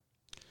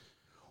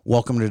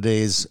Welcome to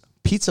today's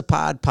Pizza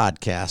Pod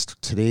podcast.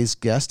 Today's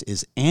guest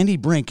is Andy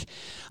Brink.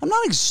 I'm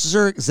not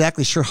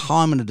exactly sure how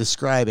I'm going to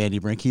describe Andy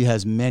Brink. He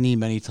has many,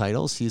 many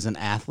titles. He's an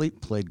athlete,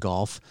 played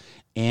golf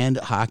and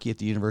hockey at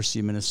the University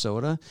of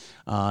Minnesota.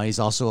 He's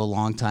also a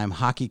longtime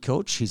hockey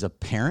coach. He's a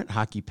parent,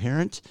 hockey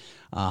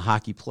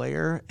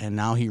player, and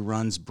now he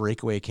runs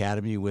Breakaway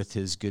Academy with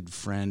his good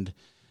friend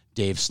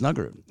Dave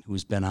Snugger,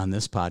 who's been on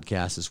this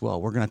podcast as well.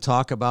 We're going to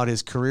talk about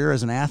his career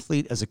as an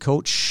athlete, as a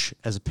coach,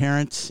 as a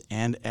parent,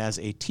 and as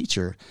a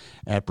teacher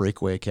at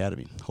Breakaway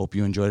Academy. Hope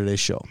you enjoy today's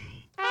show.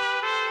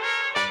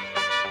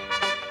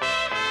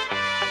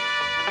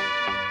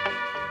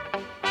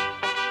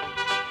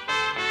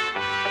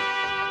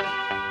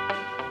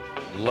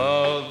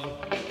 Love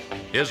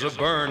is a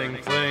burning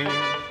thing,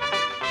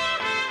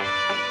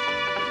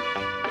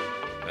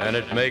 and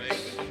it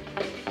makes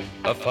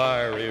a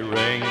fiery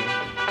ring.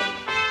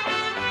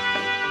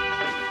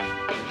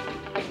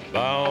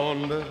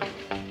 Bound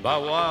by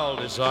wild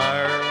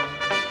desire,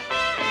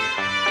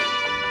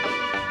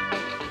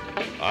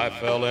 I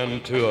fell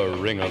into a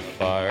ring of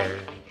fire.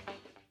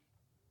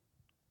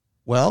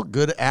 Well,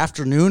 good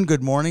afternoon,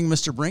 good morning,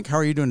 Mr. Brink. How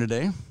are you doing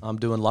today? I'm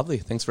doing lovely.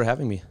 Thanks for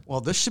having me. Well,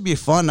 this should be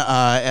fun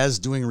as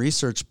doing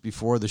research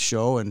before the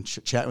show and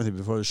chatting with you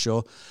before the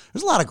show.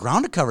 There's a lot of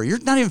ground to cover. You're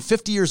not even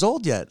 50 years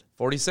old yet.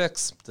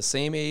 46, the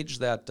same age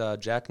that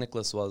Jack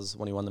Nicklaus was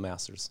when he won the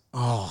Masters.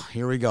 Oh,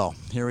 here we go.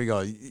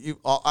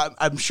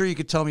 I'm sure you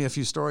could tell me a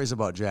few stories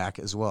about Jack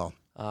as well.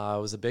 I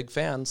was a big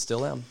fan,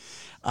 still am.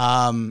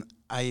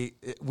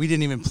 We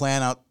didn't even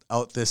plan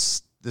out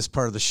this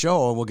part of the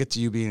show. We'll get to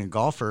you being a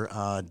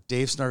golfer.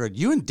 Dave Snugger,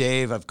 you and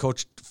Dave, I've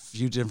coached a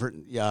few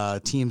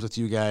different teams with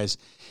you guys,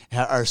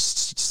 are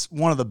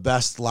one of the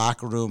best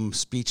locker room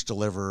speech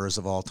deliverers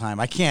of all time.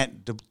 I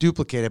can't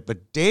duplicate it,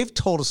 but Dave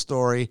told a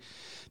story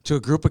to a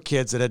group of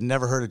kids that had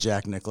never heard of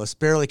Jack Nicklaus,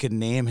 barely could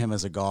name him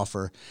as a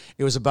golfer.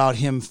 It was about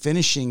him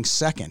finishing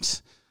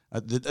second.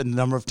 A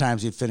number of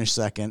times he'd finish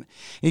second.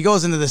 He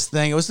goes into this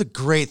thing. It was a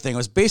great thing. It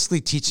was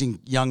basically teaching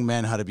young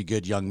men how to be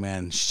good young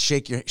men.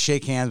 Shake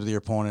hands with your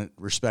opponent,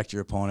 respect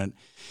your opponent.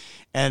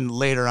 And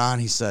later on,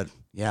 he said,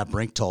 yeah,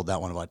 Brink told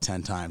that one about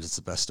 10 times. It's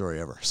the best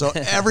story ever. So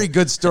every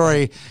good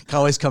story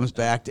always comes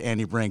back to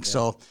Andy Brink. Yeah.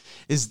 So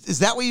is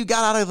that what you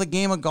got out of the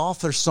game of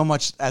golf? There's so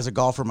much as a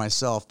golfer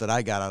myself that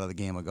I got out of the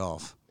game of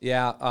golf.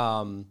 Yeah,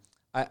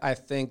 I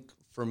think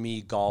for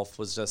me, golf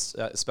was just,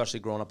 especially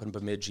growing up in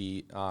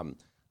Bemidji,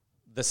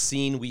 the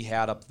scene we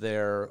had up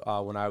there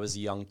when I was a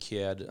young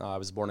kid. I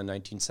was born in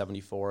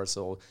 1974,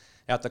 so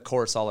at the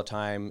course all the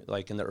time,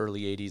 like in the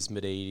early 80s,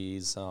 mid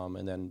 80s,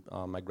 and then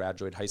I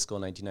graduated high school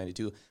in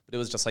 1992. But it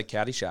was just like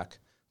Caddyshack.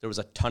 There was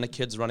a ton of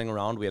kids running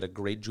around. We had a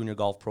great junior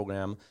golf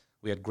program.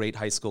 We had great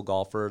high school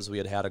golfers. We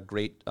had a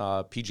great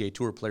PGA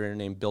Tour player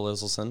named Bill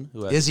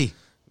Iselson. Izzy.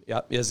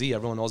 Yeah, Izzy.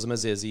 Everyone knows him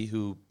as Izzy,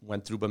 who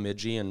went through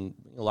Bemidji, and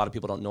a lot of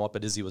people don't know it,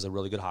 but Izzy was a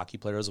really good hockey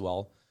player as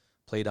well.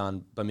 Played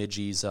on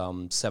Bemidji's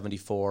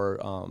 74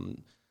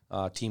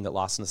 team that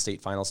lost in the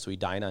state finals to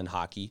Edina in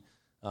hockey.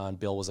 And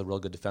Bill was a real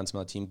good defenseman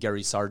on the team.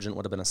 Gary Sargent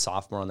would have been a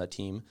sophomore on that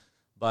team.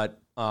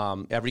 But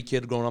every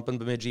kid growing up in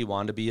Bemidji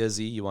wanted to be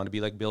Izzy. You wanted to be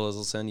like Bill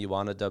Iselson. You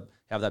wanted to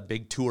have that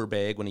big tour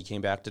bag when he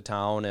came back to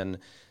town.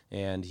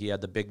 And he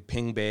had the big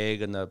ping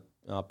bag and the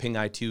ping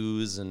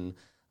I2s.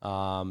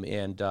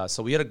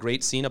 So we had a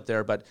great scene up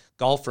there. But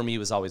golf for me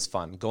was always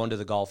fun. Going to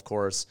the golf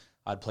course,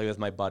 I'd play with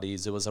my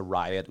buddies. It was a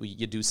riot.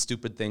 You'd do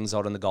stupid things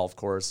out on the golf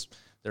course.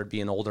 There'd be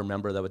an older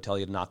member that would tell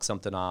you to knock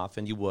something off,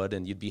 and you would,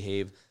 and you'd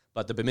behave.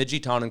 But the Bemidji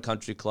Town and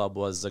Country Club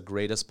was the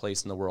greatest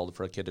place in the world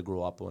for a kid to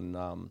grow up when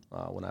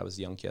I was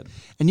a young kid.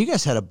 And you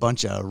guys had a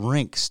bunch of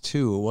rinks,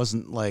 too. It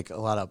wasn't like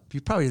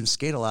you probably didn't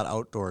skate a lot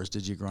outdoors,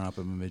 did you, growing up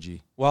in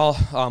Bemidji? Well,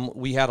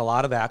 we had a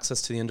lot of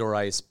access to the indoor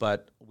ice,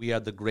 but we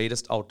had the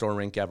greatest outdoor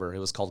rink ever. It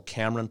was called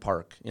Cameron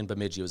Park in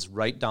Bemidji. It was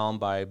right down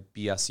by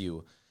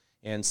BSU.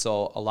 And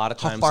so a lot of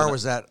times... How far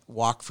was that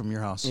walk from your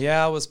house?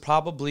 Yeah, it was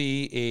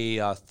probably a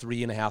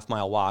 3.5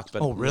 mile walk.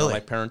 But really? My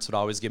parents would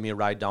always give me a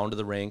ride down to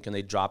the rink, and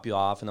they'd drop you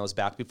off, and that was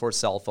back before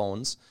cell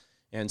phones.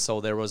 And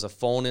so there was a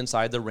phone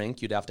inside the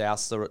rink. You'd have to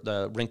ask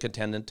the rink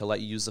attendant to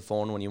let you use the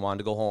phone when you wanted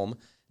to go home.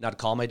 And I'd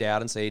call my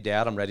dad and say,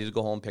 Dad, I'm ready to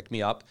go home, pick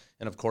me up.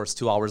 And, of course,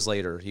 2 hours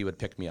later, he would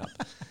pick me up.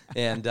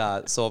 And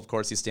so, of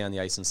course, you stay on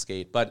the ice and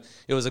skate. But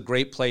it was a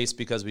great place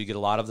because we get a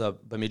lot of the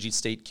Bemidji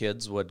State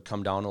kids would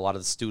come down. A lot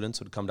of the students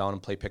would come down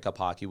and play pickup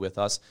hockey with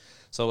us.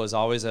 So it was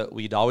always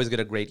we'd always get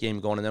a great game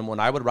going. And then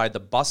when I would ride the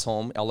bus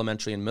home,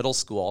 elementary and middle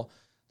school,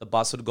 the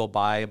bus would go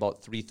by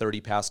about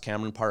 3:30 past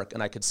Cameron Park,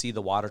 and I could see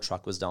the water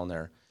truck was down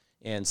there.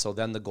 And so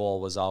then the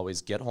goal was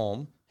always get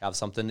home, have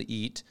something to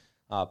eat,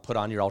 put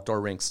on your outdoor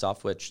rink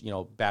stuff, which,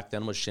 back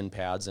then was shin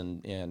pads,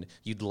 and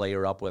you'd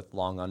layer up with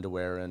long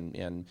underwear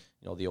and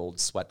the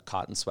old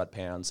cotton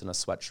sweatpants and a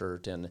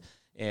sweatshirt,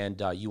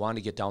 and you wanted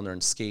to get down there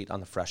and skate on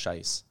the fresh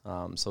ice.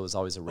 So it was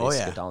always a race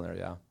to get down there,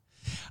 yeah.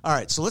 All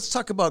right, so let's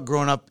talk about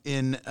growing up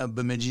in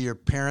Bemidji. Your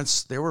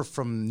parents, they were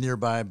from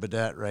nearby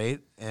Baudette,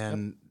 right?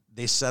 And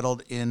they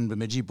settled in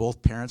Bemidji,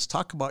 both parents.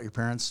 Talk about your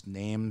parents'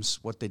 names,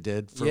 what they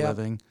did for a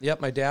living. Yep,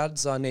 my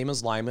dad's name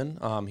is Lyman.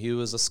 He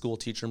was a school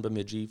teacher in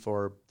Bemidji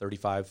for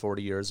 35,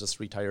 40 years, just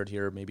retired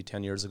here maybe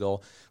 10 years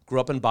ago. Grew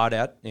up in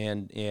Baudette,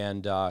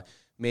 and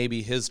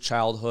maybe his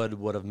childhood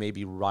would have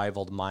maybe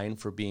rivaled mine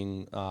for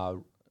being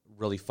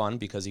really fun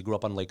because he grew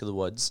up on Lake of the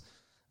Woods.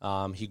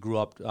 He grew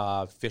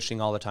up fishing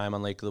all the time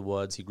on Lake of the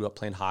Woods. He grew up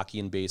playing hockey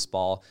and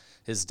baseball.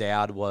 His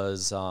dad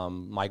was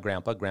my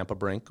Grandpa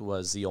Brink,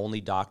 was the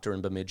only doctor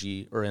in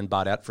Bemidji or in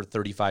Baudette for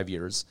 35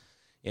 years.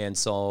 And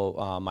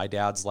so my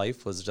dad's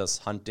life was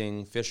just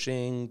hunting,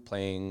 fishing,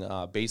 playing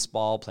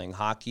baseball, playing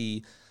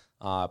hockey.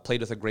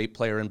 Played with a great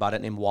player in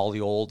Baudette named Wally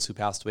Olds, who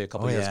passed away a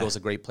couple years ago. Was a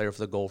great player for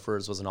the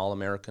Gophers, was an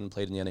All-American,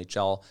 played in the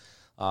NHL.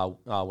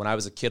 When I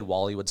was a kid,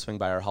 Wally would swing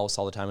by our house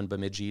all the time in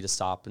Bemidji to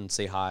stop and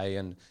say hi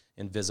and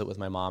visit with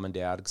my mom and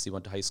dad because he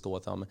went to high school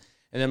with them.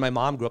 And then my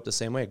mom grew up the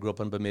same way. Grew up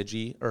in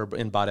Bemidji, or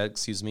in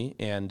Baudette,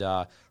 and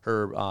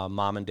her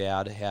mom and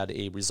dad had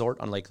a resort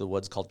on Lake of the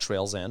Woods called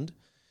Trails End.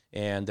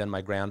 And then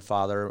my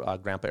grandfather,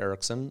 Grandpa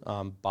Erickson,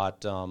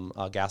 bought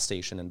a gas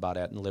station in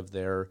Baudette and lived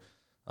there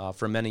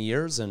for many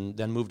years, and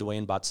then moved away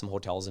and bought some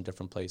hotels in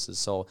different places.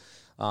 So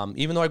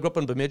even though I grew up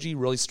in Bemidji,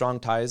 really strong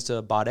ties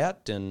to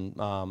Baudette,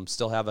 and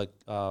still have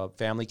a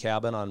family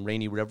cabin on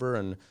Rainy River,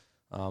 and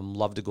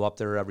love to go up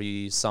there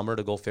every summer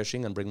to go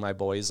fishing and bring my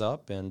boys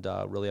up, and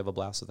really have a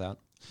blast with that.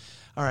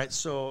 All right,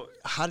 so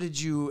how did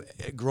you,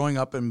 growing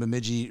up in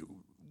Bemidji,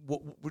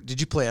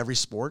 did you play every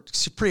sport?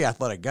 'Cause you're a pretty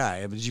athletic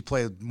guy. Did you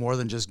play more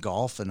than just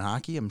golf and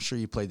hockey? I'm sure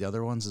you played the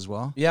other ones as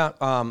well. Yeah,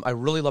 I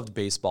really loved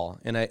baseball,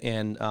 and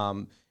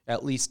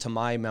at least to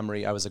my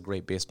memory, I was a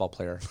great baseball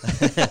player.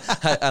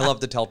 I love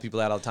to tell people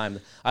that all the time.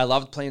 I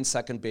loved playing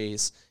second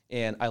base,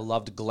 and I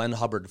loved Glenn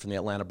Hubbard from the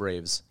Atlanta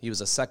Braves. He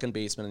was a second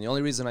baseman, and the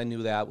only reason I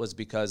knew that was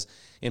because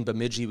in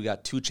Bemidji, we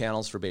got 2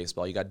 channels for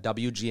baseball. You got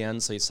WGN,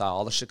 so you saw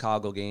all the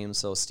Chicago games,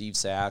 so Steve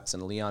Sachs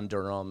and Leon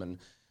Durham and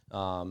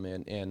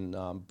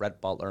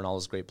Brett Butler and all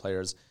those great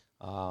players.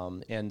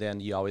 And then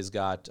you always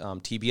got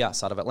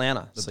TBS out of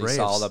Atlanta, so Braves.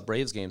 You saw all the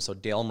Braves games, so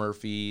Dale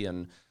Murphy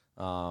and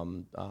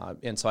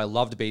so I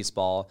loved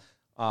baseball.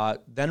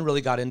 Then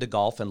really got into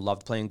golf and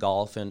loved playing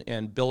golf.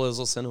 And Bill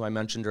Iselson, who I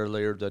mentioned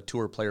earlier, the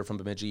tour player from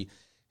Bemidji,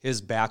 his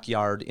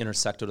backyard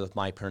intersected with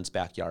my parents'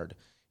 backyard.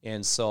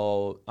 And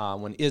so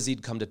when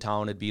Izzy'd come to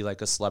town, it'd be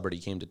like a celebrity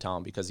came to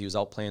town because he was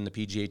out playing the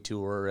PGA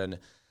Tour.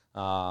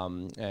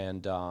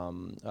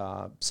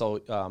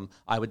 So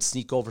I would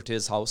sneak over to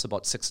his house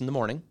about 6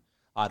 a.m.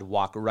 I'd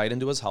walk right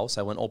into his house.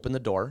 I wouldn't open the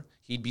door.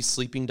 He'd be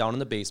sleeping down in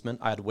the basement.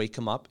 I'd wake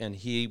him up, and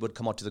he would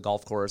come out to the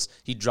golf course.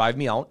 He'd drive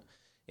me out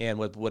and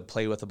would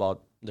play with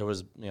there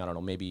was, I don't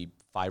know, maybe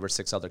 5 or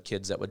 6 other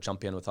kids that would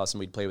jump in with us, and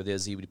we'd play with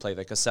Izzy. We'd play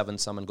like a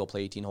 7-some and go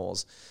play 18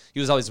 holes. He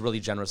was always really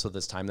generous with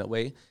his time that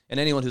way. And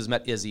anyone who's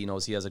met Izzy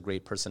knows he has a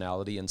great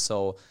personality. And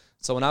so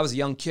when I was a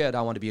young kid,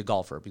 I wanted to be a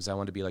golfer because I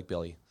wanted to be like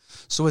Billy.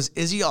 So was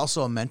Izzy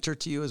also a mentor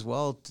to you as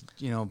well?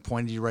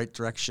 Pointed you right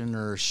direction,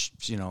 or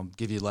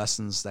give you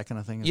lessons, that kind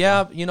of thing?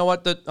 Yeah, well? You know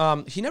what?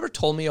 He never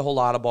told me a whole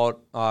lot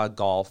about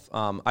golf.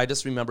 I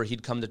just remember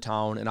he'd come to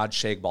town and I'd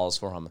shake balls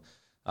for him.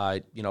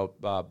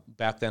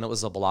 Back then it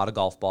was a Bellata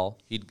golf ball.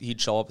 He'd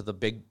show up with a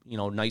big,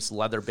 nice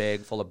leather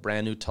bag full of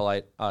brand new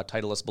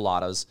Titleist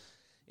Bellatas,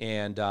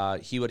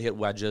 and he would hit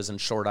wedges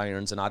and short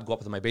irons, and I'd go up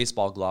with my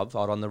baseball glove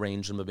out on the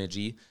range in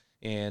Bemidji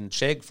and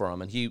shag for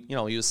him. And he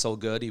was so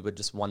good, he would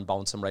just one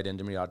bounce him right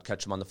into me. I'd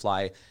catch him on the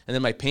fly. And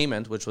then my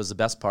payment, which was the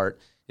best part,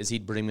 is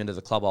he'd bring me into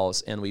the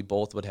clubhouse and we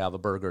both would have a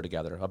burger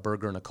together, a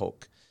burger and a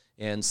Coke.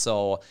 And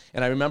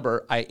I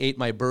remember I ate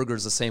my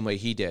burgers the same way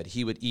he did.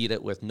 He would eat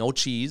it with no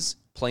cheese,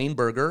 plain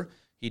burger.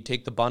 He'd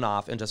take the bun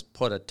off and just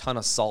put a ton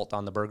of salt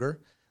on the burger.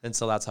 And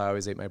so that's how I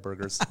always ate my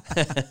burgers.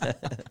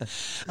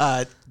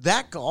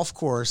 That golf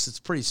course, it's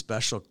a pretty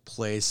special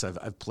place.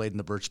 I've played in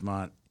the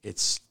Birchmont.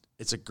 It's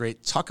a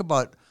great, talk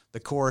about the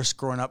course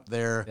growing up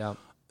there,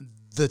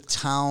 the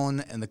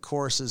town and the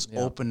course's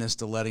openness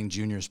to letting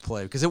juniors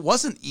play. Because it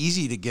wasn't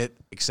easy to get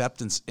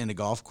acceptance into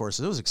golf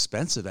courses. It was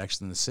expensive,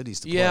 actually, in the cities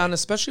to play. Yeah, and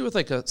especially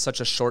with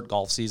such a short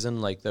golf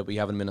season like that we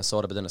have in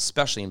Minnesota, but then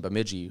especially in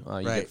Bemidji,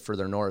 you get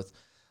further north.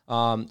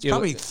 It's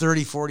probably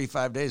 30,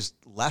 45 days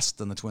less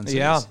than the Twin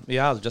Cities.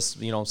 Yeah. Just,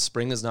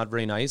 spring is not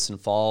very nice, and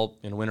fall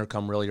and winter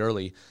come really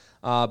early.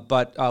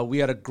 But we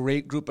had a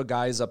great group of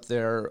guys up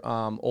there,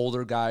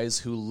 older guys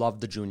who loved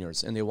the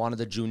juniors, and they wanted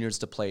the juniors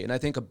to play. And I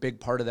think a big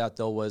part of that,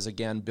 though, was,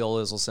 again, Bill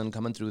Iselson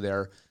coming through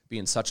there,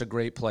 being such a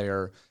great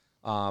player.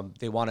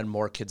 They wanted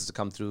more kids to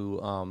come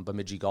through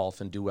Bemidji Golf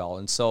and do well.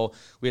 And so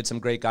we had some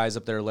great guys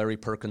up there, Larry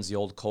Perkins, the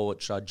old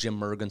coach, Jim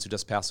Mergens, who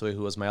just passed away,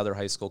 who was my other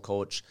high school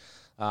coach,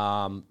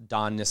 Don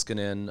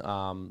Niskanen,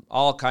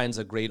 all kinds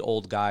of great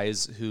old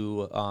guys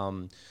who...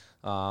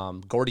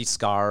 Gordy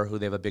Scar, who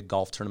they have a big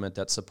golf tournament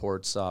that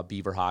supports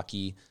Beaver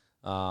hockey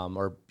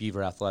or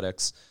Beaver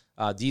athletics.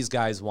 These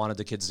guys wanted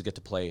the kids to get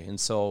to play. And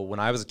so when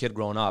I was a kid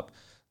growing up,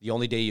 the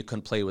only day you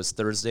couldn't play was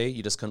Thursday.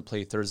 You just couldn't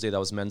play Thursday. That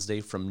was Men's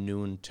Day from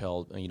noon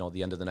till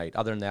the end of the night.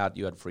 Other than that,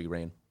 you had free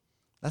reign.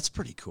 That's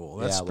pretty cool.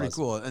 That's pretty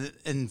cool.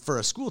 And for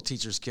a school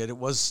teacher's kid, it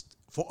was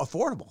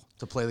affordable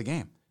to play the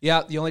game.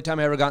 Yeah, the only time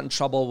I ever got in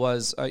trouble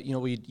was,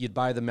 you'd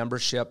buy the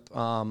membership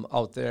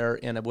out there,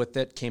 and with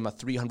it came a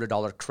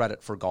 $300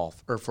 credit for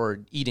golf or for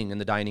eating in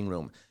the dining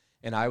room.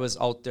 And I was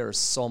out there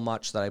so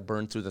much that I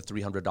burned through the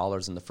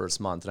 $300 in the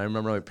first month. And I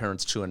remember my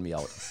parents chewing me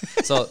out.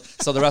 So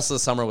the rest of the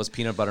summer was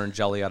peanut butter and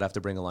jelly. I'd have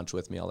to bring a lunch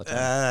with me all the time.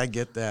 I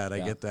get that. I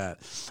get that.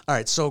 All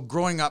right. So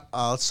growing up,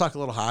 let's talk a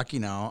little hockey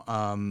now.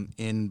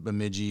 In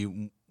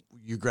Bemidji,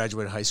 you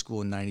graduated high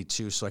school in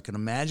 92. So I can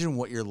imagine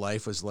what your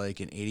life was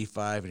like in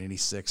 85 and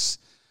 86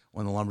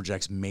 when the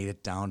Lumberjacks made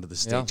it down to the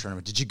state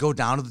tournament. Did you go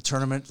down to the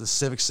tournament, the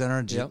Civic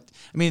Center?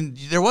 I mean,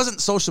 there wasn't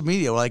social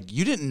media. Like,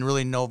 you didn't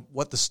really know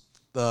what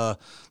the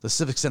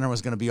Civic Center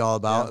was going to be all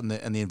about and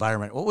the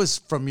environment. What was,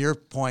 from your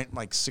point,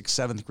 like 6th,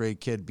 7th grade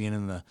kid being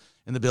in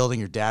the building?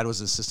 Your dad was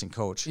the assistant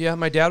coach. Yeah,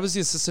 my dad was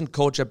the assistant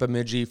coach at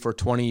Bemidji for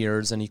 20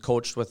 years, and he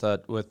coached with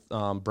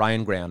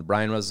Brian Grand.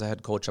 Brian was the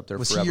head coach up there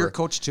forever. Was he your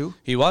coach too?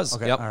 He was.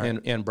 Okay, yep. Right.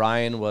 And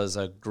Brian was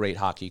a great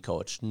hockey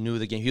coach. Knew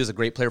the game. He was a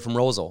great player from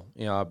Roseau.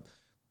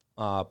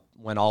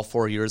 Went all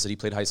 4 years that he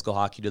played high school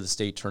hockey to the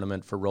state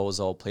tournament for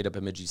Roseau. Played at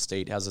Bemidji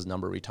State. Has his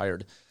number,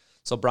 retired.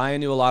 So Brian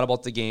knew a lot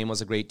about the game,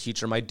 was a great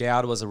teacher. My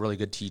dad was a really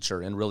good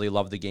teacher and really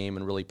loved the game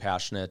and really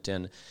passionate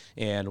and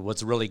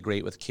was really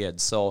great with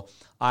kids. So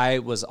I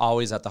was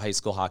always at the high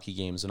school hockey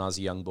games when I was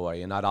a young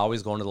boy, and I'd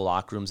always go into the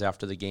locker rooms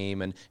after the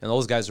game, and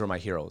those guys were my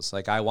heroes.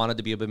 Like, I wanted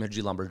to be a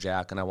Bemidji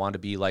Lumberjack, and I wanted to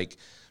be like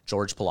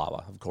George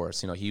Palawa, of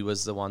course. He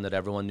was the one that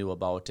everyone knew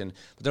about. But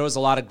there was a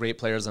lot of great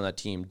players on that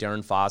team.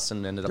 Darren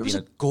Fossen ended up being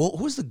a goal.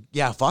 Who was the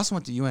Fossen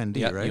went to UND,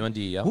 right? UND,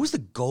 yeah. Who was the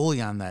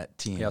goalie on that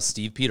team? Yeah,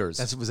 Steve Peters.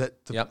 Was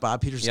that Bob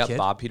Peters' kid? Yeah,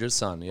 Bob Peters'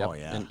 son. Yep. Oh,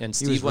 yeah. And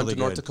Steve went to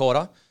North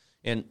Dakota,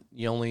 and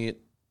the only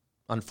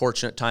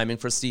unfortunate timing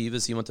for Steve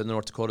is he went to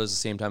North Dakota at the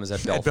same time as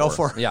at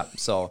Belfort. Yeah,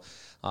 so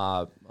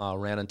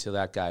ran into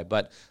that guy.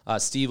 But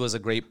Steve was a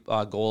great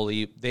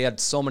goalie. They had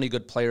so many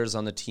good players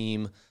on the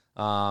team.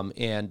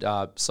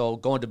 So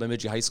going to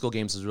Bemidji high school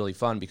games was really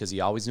fun because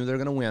you always knew they were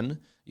going to win.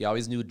 You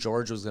always knew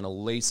George was going to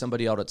lay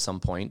somebody out at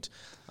some point.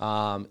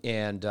 And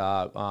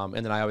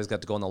then I always got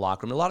to go in the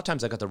locker room. And a lot of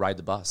times I got to ride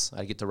the bus.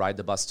 I get to ride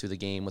the bus to the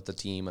game with the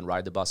team and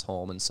ride the bus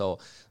home. And so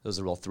it was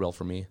a real thrill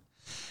for me.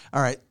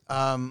 All right.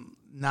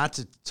 Not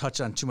to touch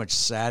on too much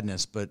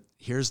sadness, but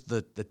here's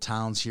the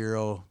town's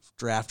hero,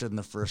 drafted in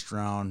the first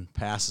round,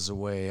 passes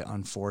away,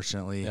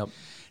 unfortunately. Yep.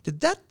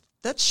 Did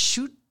that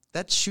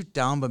shoot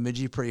down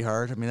Bemidji pretty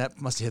hard? I mean,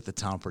 that must have hit the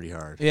town pretty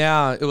hard.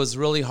 Yeah, it was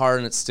really hard,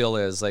 and it still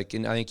is. Like,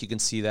 and I think you can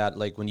see that,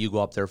 like, when you go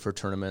up there for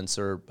tournaments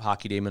or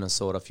Hockey Day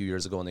Minnesota a few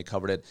years ago when they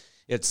covered it.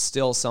 It's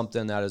still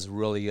something that is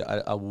really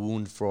a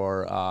wound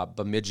for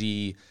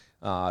Bemidji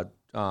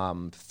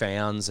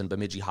fans and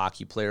Bemidji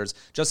hockey players,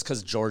 just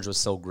because George was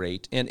so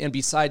great. And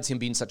besides him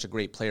being such a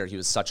great player, he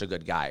was such a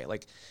good guy.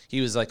 Like,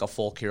 he was like a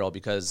folk hero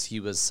because he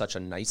was such a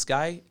nice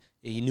guy.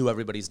 He knew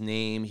everybody's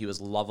name. He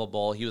was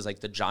lovable. He was like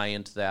the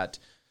giant that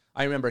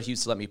I remember he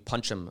used to let me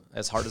punch him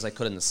as hard as I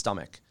could in the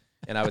stomach.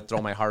 And I would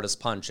throw my hardest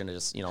punch, and it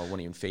just,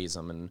 wouldn't even faze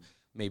him. And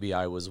maybe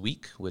I was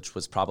weak, which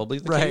was probably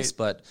the case.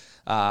 But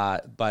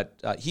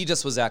he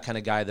just was that kind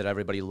of guy that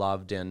everybody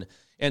loved. And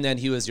then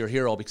he was your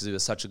hero because he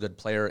was such a good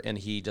player, and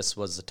he just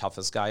was the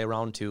toughest guy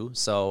around too.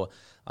 So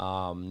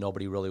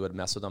nobody really would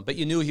mess with him. But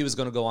you knew he was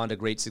going to go on to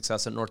great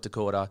success in North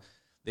Dakota.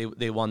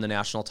 They won the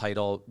national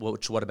title,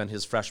 which would have been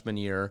his freshman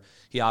year.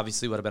 He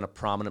obviously would have been a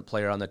prominent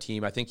player on the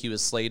team. I think he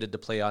was slated to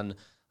play on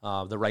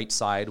the right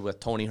side with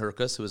Tony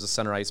Herkus, who was a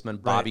center iceman,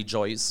 Bobby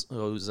Joyce,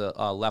 who's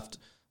a left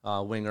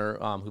winger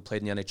who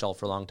played in the NHL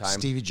for a long time.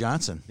 Stevie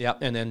Johnson. Yeah,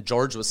 and then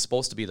George was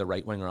supposed to be the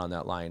right winger on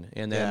that line.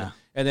 And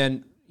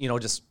then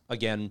just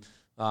again,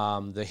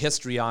 the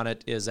history on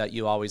it is that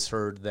you always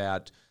heard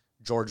that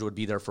George would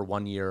be there for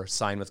 1 year,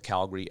 sign with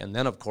Calgary, and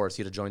then, of course,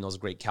 he'd have joined those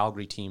great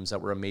Calgary teams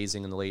that were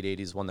amazing in the late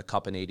 80s, won the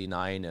Cup in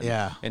 89,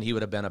 and he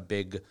would have been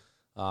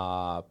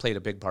played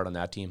a big part on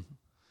that team.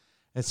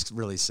 It's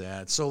really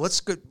sad. So let's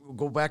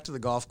go back to the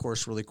golf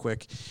course really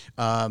quick.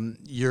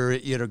 You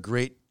had a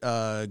great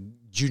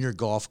junior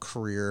golf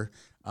career.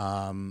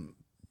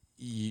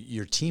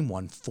 Your team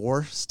won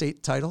 4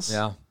 state titles.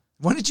 Yeah.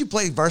 When did you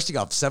play varsity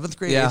golf? 7th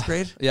grade, 8th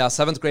grade? Yeah,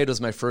 7th grade was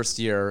my first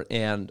year,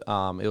 and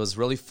it was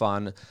really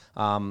fun.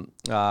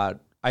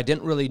 I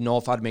didn't really know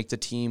if I'd make the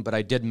team, but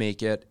I did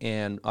make it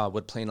and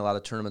would play in a lot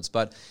of tournaments.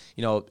 But,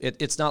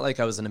 it's not like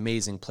I was an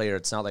amazing player.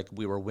 It's not like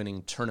we were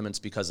winning tournaments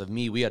because of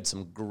me. We had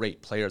some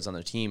great players on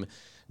the team,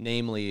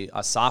 namely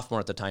a sophomore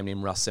at the time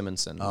named Russ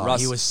Simonson.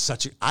 He was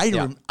such a... I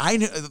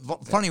knew,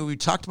 funny, we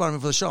talked about him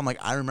for the show. I'm like,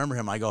 I remember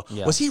him. I go,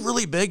 was he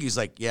really big? He's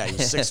like, yeah, he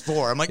was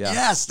 6'4". I'm like,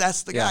 yes,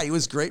 that's the guy. He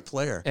was a great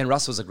player. And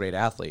Russ was a great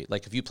athlete.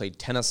 Like, if you played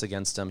tennis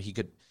against him,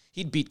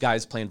 he'd beat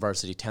guys playing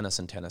varsity tennis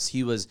and tennis.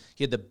 He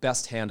had the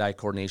best hand-eye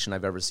coordination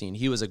I've ever seen.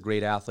 He was a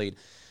great athlete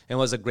and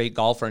was a great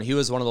golfer. And he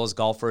was one of those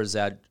golfers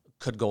that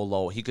could go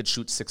low. He could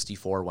shoot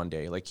 64 one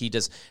day. Like, and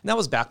that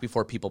was back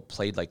before people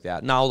played like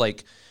that. Now,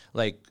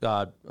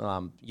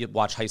 you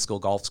watch high school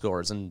golf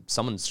scores and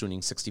someone's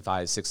shooting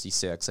 65,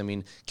 66. I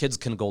mean, kids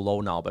can go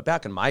low now, but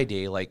back in my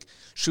day,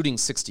 shooting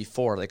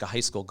 64, a high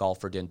school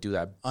golfer didn't do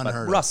that.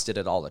 Unheard but Russ did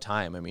it all the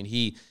time. I mean,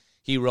 he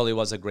he really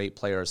was a great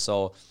player.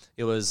 So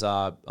it was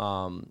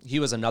he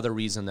was another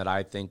reason that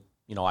I think,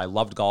 I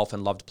loved golf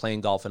and loved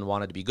playing golf and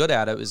wanted to be good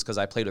at it, is because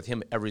I played with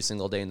him every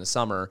single day in the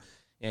summer,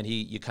 and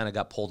you kind of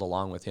got pulled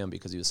along with him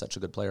because he was such a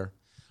good player.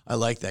 I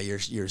like that.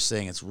 You're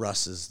saying it's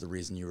Russ is the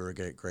reason you were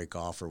a great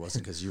golfer,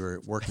 wasn't because you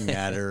were working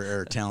at it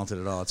or talented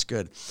at all. It's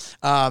good.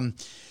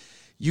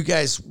 You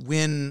guys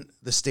win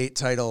the state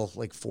title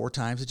like 4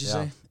 times, did you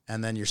say?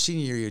 And then your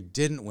senior year, you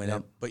didn't win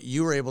it, but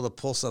you were able to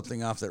pull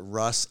something off that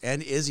Russ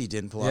and Izzy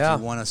didn't pull off.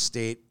 You won a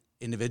state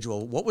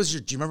individual. What was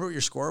do you remember what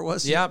your score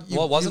was? Yeah,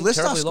 it wasn't list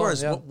terribly off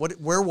scores. low. Yeah.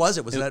 Where was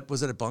it? Was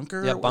it at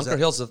Bunker? Yeah, Bunker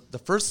Hills. The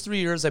first 3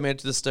 years I made it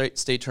to the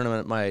state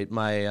tournament, my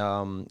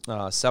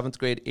 7th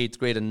grade, 8th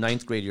grade, and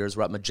 9th grade years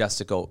were at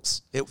Majestic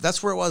Oaks.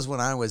 That's where it was when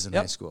I was in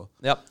high school.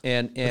 Yep.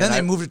 And then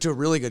they moved it to a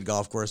really good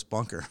golf course,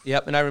 Bunker.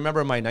 Yep. And I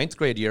remember my 9th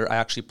grade year, I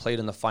actually played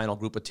in the final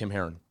group with Tim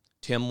Herron.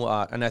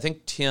 And I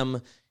think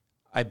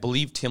I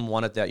believe Tim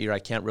won it that year. I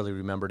can't really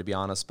remember, to be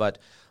honest, but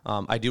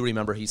I do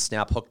remember he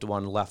snap hooked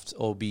one left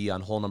OB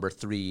on hole number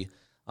 3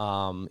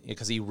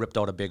 because he ripped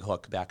out a big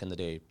hook back in the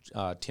day.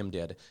 Tim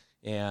did,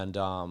 and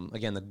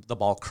again the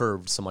ball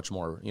curved so much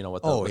more,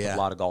 with a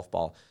lot of golf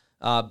ball.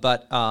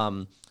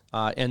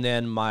 And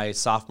then my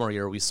sophomore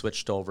year we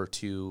switched over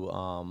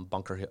to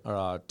Bunker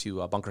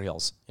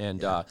Hills,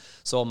 and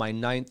so my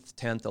 9th,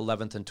 10th,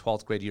 11th, and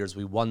 12th grade years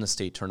we won the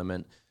state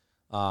tournament.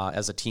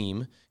 As a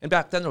team, and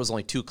back then there was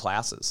only 2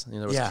 classes.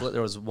 There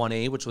was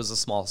 1A, which was the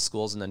small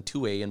schools, and then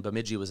 2A, and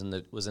Bemidji was in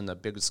the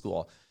big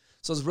school.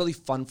 So it was really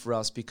fun for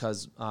us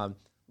because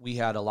we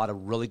had a lot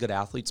of really good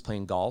athletes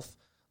playing golf.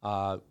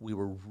 We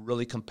were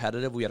really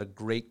competitive. We had a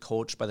great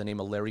coach by the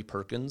name of Larry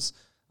Perkins,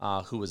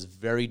 who was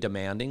very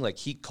demanding. Like,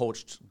 he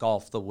coached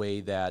golf the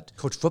way that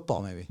coach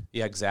football, maybe.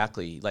 Yeah,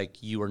 exactly.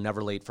 Like, you were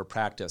never late for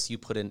practice. You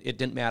put in. It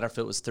didn't matter if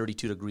it was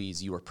 32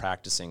 degrees. You were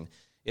practicing.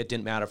 It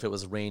didn't matter if it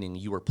was raining,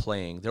 you were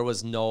playing. There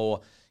was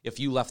no, if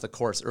you left the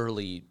course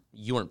early,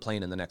 you weren't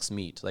playing in the next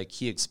meet. Like,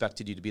 he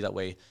expected you to be that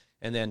way.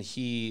 And then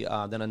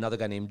then another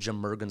guy named Jim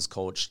Mergen's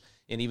coach,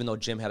 and even though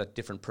Jim had a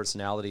different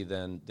personality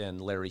than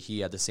Larry,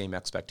 he had the same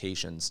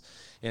expectations.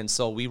 And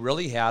so we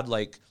really had,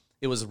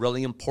 it was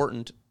really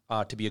important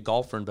to be a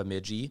golfer in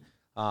Bemidji,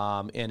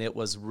 and it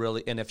was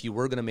really, and if you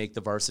were going to make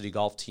the varsity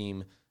golf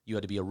team, you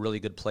had to be a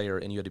really good player,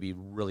 and you had to be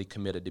really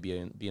committed to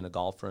being a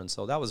golfer. And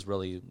so that was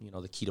really,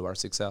 the key to our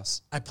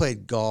success. I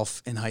played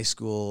golf in high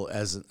school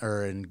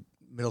or in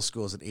middle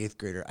school as an 8th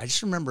grader. I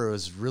just remember it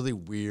was really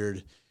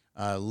weird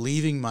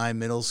leaving my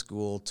middle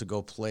school to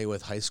go play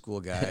with high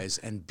school guys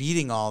and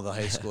beating all the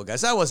high school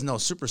guys. I was no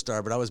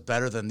superstar, but I was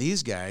better than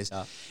these guys.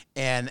 Yeah.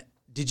 And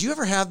did you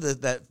ever have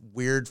that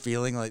weird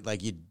feeling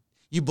like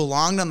you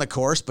belonged on the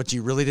course, but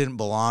you really didn't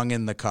belong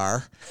in the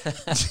car?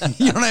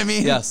 You know what I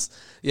mean? Yes.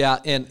 Yeah,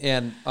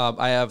 and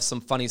I have some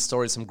funny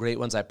stories, some great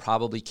ones I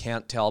probably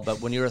can't tell,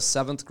 but when you're a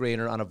 7th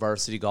grader on a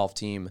varsity golf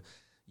team,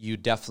 you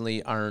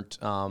definitely aren't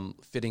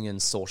fitting in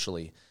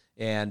socially.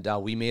 And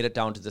we made it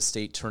down to the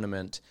state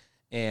tournament,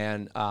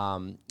 and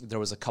there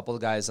was a couple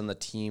of guys on the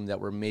team that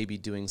were maybe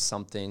doing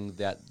something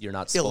that you're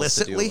not supposed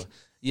to do.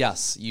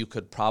 Yes, you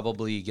could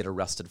probably get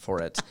arrested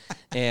for it.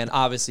 And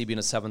obviously, being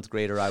a 7th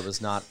grader, I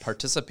was not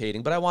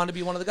participating, but I wanted to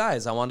be one of the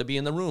guys. I wanted to be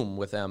in the room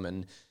with them,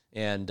 and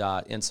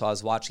so I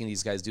was watching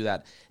these guys do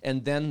that.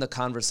 And then the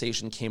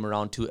conversation came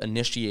around to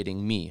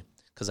initiating me,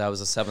 because I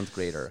was a 7th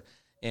grader.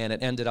 And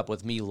it ended up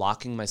with me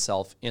locking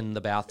myself in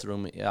the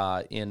bathroom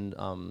in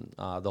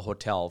the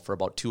hotel for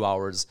about 2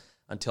 hours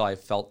until I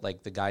felt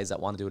like the guys that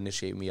wanted to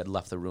initiate me had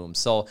left the room.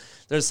 So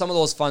there's some of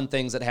those fun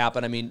things that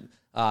happen. I mean,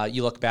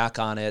 you look back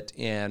on it,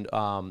 and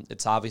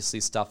it's obviously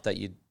stuff that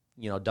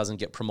doesn't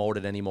get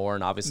promoted anymore,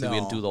 and obviously we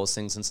didn't do those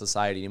things in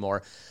society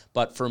anymore.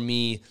 But for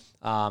me,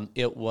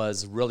 it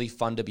was really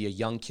fun to be a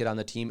young kid on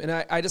the team, and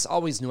I just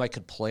always knew I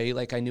could play.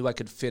 Like, I knew I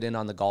could fit in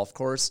on the golf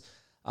course,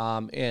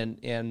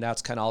 and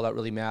that's kind of all that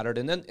really mattered.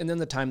 And then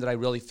the time that I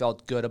really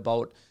felt good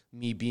about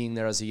me being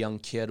there as a young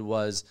kid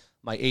was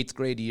my 8th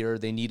grade year.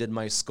 They needed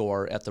my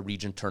score at the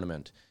region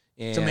tournament.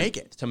 And to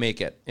make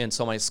it. And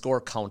so my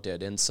score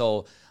counted. And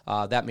so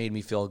that made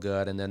me feel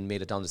good, and then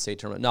made it down to the state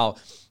tournament. Now,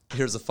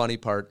 here's the funny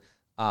part.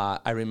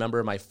 I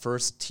remember my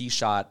first tee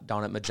shot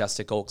down at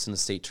Majestic Oaks in the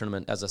state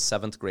tournament as a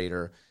 7th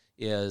grader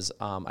is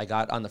I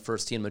got on the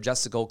first tee, and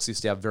Majestic Oaks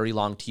used to have very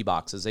long tee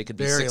boxes. They could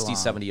be 60,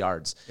 70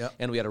 yards. Yep.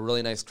 And we had a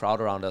really nice crowd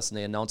around us, and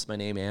they announced my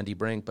name, Andy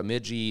Brink,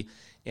 Bemidji,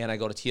 and I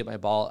go to tee up my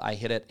ball. I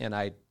hit it, and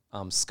I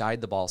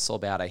skied the ball so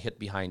bad I hit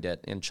behind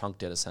it and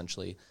chunked it,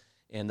 essentially.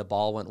 And the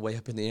ball went way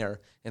up in the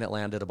air, and it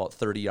landed about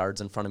 30 yards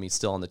in front of me,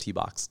 still on the tee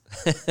box.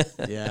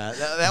 Yeah,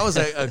 that was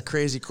a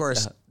crazy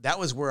course. Yeah. That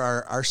was where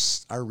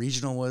our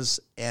regional was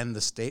and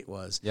the state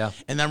was. Yeah.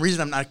 And the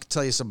reason I'm not going to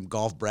tell you some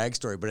golf brag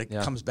story, but it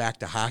comes back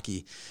to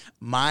hockey.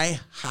 My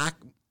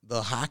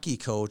hockey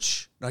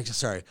coach,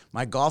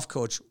 my golf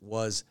coach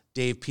was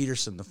Dave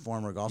Peterson, the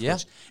former golf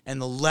coach,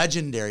 and the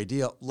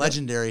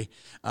legendary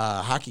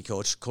hockey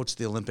coach, coached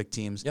the Olympic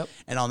teams. Yep.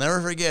 And I'll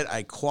never forget,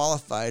 I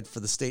qualified for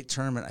the state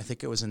tournament. I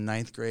think it was in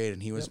 9th grade,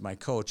 and he was my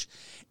coach.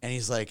 And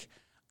he's like,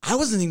 I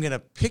wasn't even going to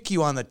pick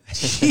you on the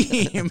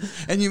team,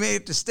 and you made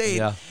it to state.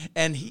 Yeah.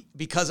 And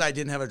because I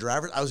didn't have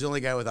I was the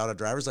only guy without a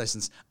driver's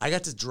license. I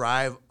got to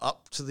drive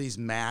up to these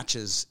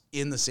matches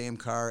in the same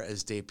car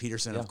as Dave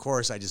Peterson. Yeah. Of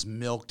course, I just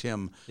milked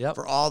him Yep.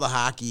 for all the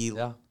hockey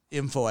Yeah.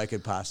 info I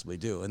could possibly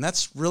do. And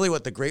that's really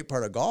what the great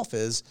part of golf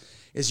is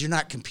you're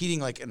not competing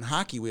like in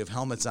hockey. We have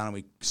helmets on and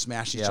we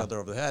smash each other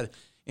over the head.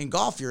 In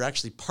golf, you're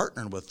actually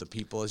partnering with the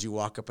people as you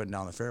walk up and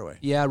down the fairway.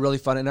 Yeah, really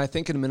fun. And I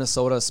think in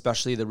Minnesota,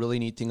 especially, the really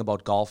neat thing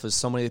about golf is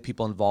so many of the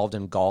people involved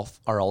in golf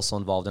are also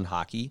involved in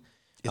hockey.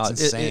 It's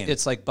insane.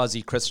 It's like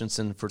Buzzy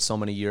Christensen for so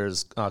many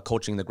years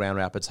coaching the Grand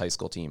Rapids high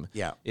school team.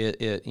 Yeah.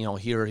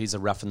 Here he's a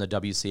ref in the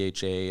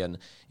WCHA,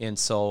 and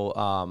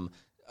so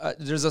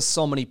there's just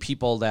so many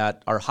people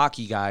that are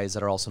hockey guys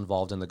that are also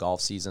involved in the golf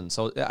season.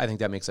 So I think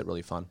that makes it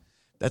really fun.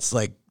 That's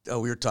like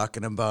we were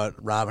talking about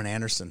Robin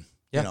Anderson.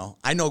 Yeah. You know,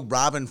 I know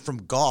Robin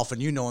from golf,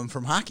 and you know him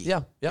from hockey.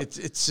 Yeah, yep.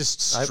 It's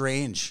just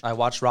strange. I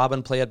watched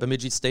Robin play at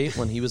Bemidji State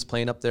when he was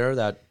playing up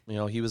there.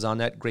 He was on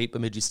that great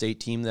Bemidji State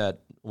team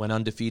that went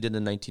undefeated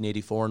in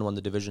 1984 and won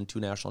the Division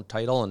II national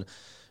title. And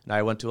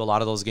I went to a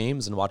lot of those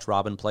games and watched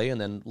Robin play, and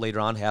then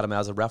later on had him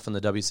as a ref in the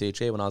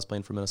WCHA when I was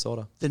playing for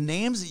Minnesota. The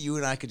names that you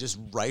and I could just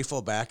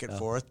rifle back and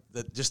forth,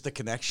 just the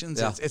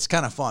connections, Yeah. it's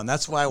kind of fun.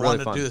 That's why I Really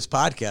wanted fun. to do this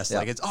podcast. Yeah.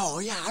 Like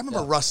I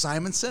remember Russ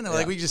Simonson.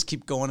 Like we just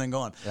keep going and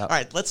going. Yeah. All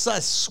right, let's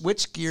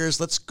switch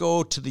gears. Let's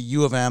go to the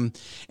U of M.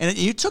 And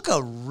you took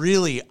a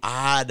really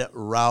odd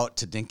route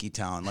to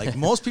Dinkytown. Like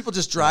most people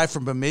just drive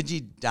from Bemidji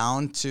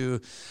down to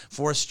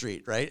 4th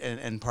Street, right,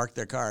 and park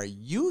their car.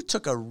 You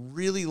took a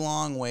really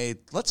long way.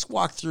 Let's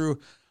walk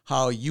through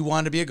how you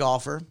wanted to be a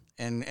golfer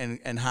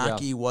and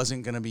hockey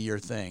wasn't going to be your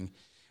thing.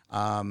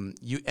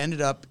 You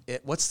ended up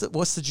at, what's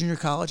the junior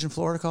college in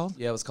Florida called?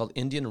 Yeah, it was called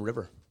Indian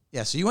River.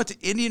 Yeah, so you went to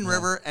Indian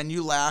River and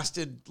you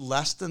lasted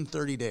less than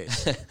 30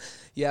 days.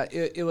 Yeah,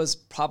 it was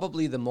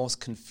probably the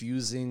most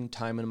confusing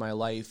time in my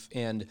life,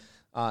 and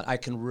I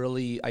can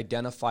really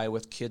identify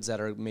with kids that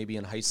are maybe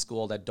in high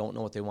school that don't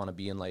know what they want to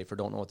be in life or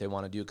don't know what they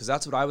want to do, because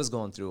that's what I was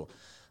going through.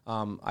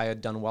 I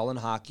had done well in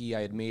hockey.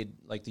 I had made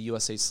like the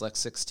USA Select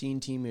 16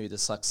 team, maybe the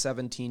Select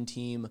 17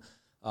 team,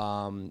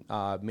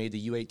 made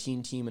the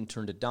U18 team and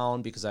turned it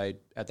down because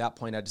at that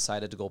point I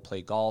decided to go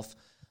play golf.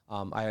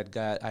 I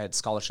had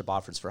scholarship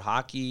offers for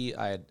hockey.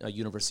 I had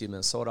University of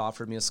Minnesota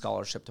offered me a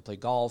scholarship to play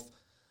golf.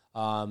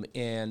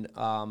 And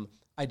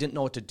I didn't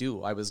know what to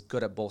do. I was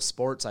good at both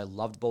sports. I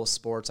loved both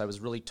sports. I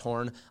was really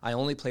torn. I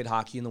only played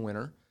hockey in the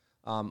winter,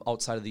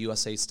 outside of the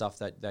USA stuff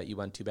that you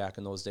went to back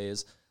in those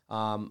days.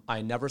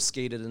 I never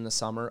skated in the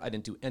summer. I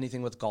didn't do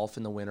anything with golf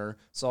in the winter.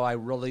 So I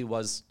really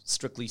was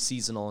strictly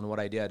seasonal in what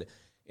I did.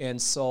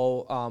 And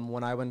so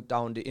when I went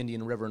down to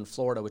Indian River in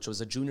Florida, which was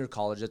a junior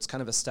college, it's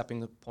kind of a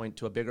stepping point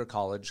to a bigger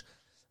college.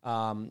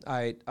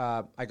 I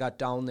got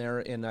down there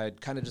and I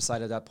kind of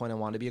decided at that point I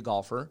wanted to be a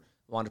golfer,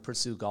 wanted to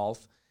pursue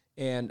golf.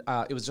 And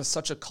it was just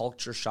such a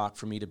culture shock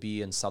for me to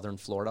be in southern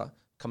Florida,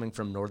 coming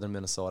from northern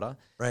Minnesota.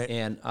 Right.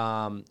 And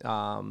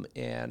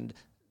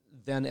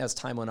then as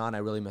time went on, I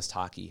really missed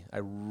hockey. I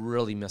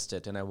really missed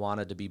it, and I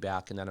wanted to be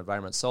back in that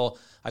environment. So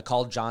I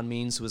called John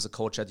Means, who was a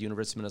coach at the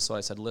University of Minnesota.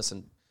 I said,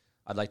 listen,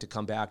 I'd like to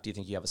come back. Do you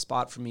think you have a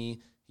spot for me?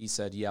 He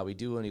said, yeah, we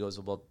do. And he goes,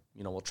 well,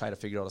 we'll try to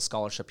figure out a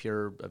scholarship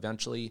here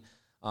eventually.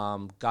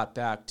 Got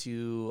back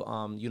to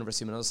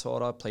University of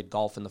Minnesota, played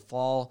golf in the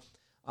fall,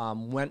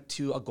 went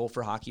to a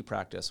Gopher hockey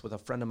practice with a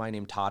friend of mine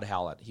named Todd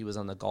Hallett. He was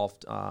on the golf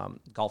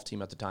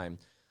team at the time.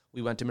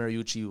 We went to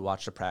Mariucci, we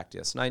watched a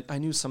practice. And I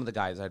knew some of the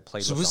guys I had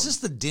played with. So was this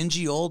the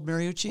dingy old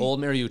Mariucci?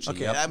 Old Mariucci,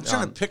 Okay, yep. I'm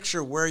trying to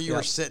picture where you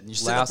were sitting. You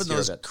sit up in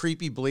those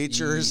creepy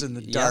bleachers in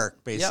the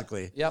dark,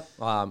 basically. Yep.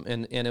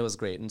 And it was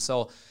great. And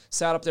so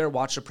sat up there,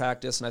 watched a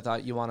practice, and I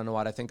thought, you want to know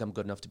what? I think I'm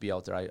good enough to be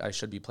out there. I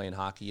should be playing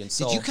hockey. And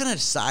so did you kind of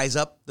size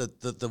up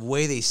the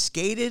way they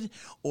skated,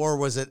 or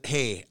was it,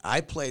 hey, I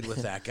played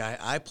with that guy,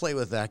 I play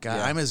with that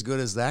guy, I'm as good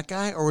as that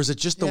guy, or was it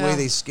just the way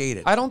they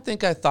skated? I don't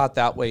think I thought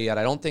that way yet.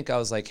 I don't think I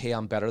was like, hey,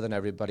 I'm better than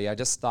everybody. I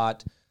just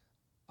thought,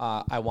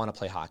 I want to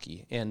play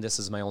hockey, and this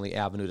is my only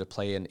avenue to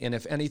play. And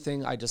if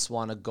anything, I just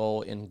want to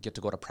go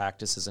to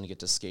practices and get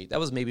to skate.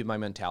 That was maybe my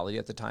mentality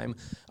at the time.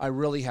 I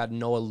really had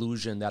no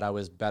illusion that I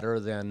was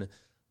better than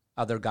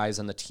other guys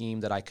on the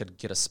team, that I could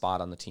get a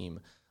spot on the team.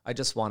 I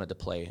just wanted to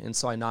play. And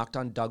so I knocked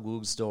on Doug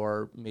Woog's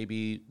door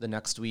maybe the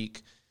next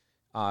week.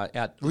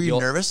 Were you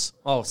nervous?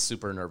 Oh,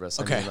 super nervous.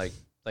 Okay. I mean,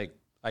 like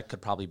I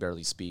could probably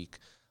barely speak.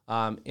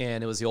 And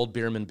it was the old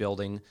Bierman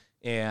building,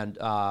 and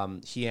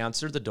he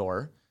answered the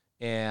door.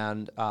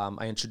 And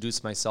I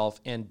introduced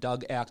myself, and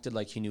Doug acted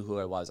like he knew who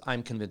I was.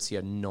 I'm convinced he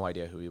had no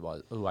idea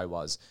who I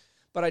was.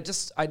 But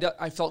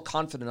I felt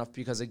confident enough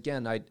because,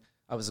 again,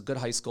 I was a good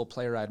high school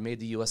player. I had made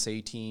the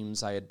USA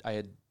teams. I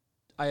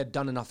had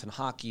done enough in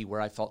hockey where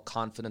I felt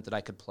confident that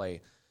I could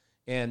play.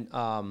 And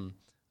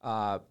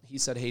he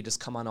said, hey, just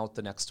come on out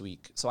the next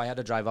week. So I had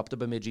to drive up to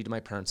Bemidji to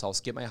my parents' house,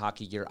 get my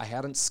hockey gear. I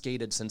hadn't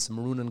skated since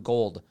Maroon and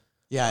Gold.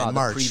 Yeah, in the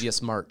March.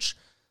 previous March.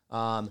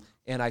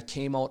 And I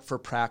came out for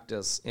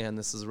practice, and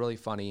this is really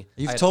funny.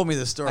 You've told me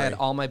this story. I had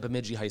all my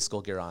Bemidji High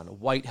School gear on,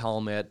 white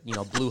helmet,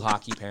 blue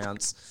hockey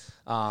pants.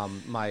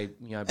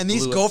 And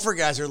these Gopher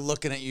guys are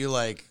looking at you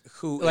like,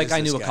 who? Like is I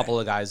knew this a guy? couple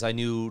of guys. I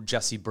knew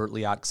Jesse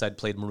Bertliot because I'd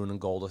played maroon and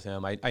gold with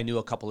him. I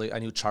knew I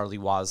knew Charlie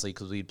Wasley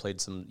because we'd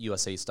played some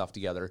USA stuff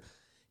together,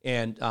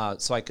 and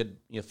so I could.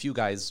 A few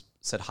guys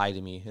said hi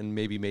to me and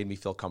maybe made me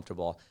feel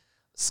comfortable.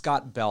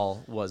 Scott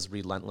Bell was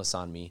relentless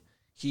on me.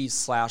 He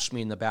slashed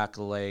me in the back of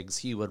the legs.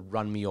 He would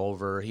run me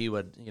over. He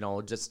would,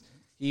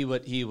 he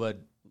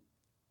would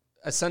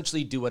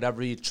essentially do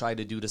whatever he tried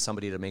to do to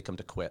somebody to make him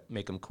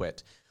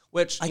quit.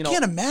 Which I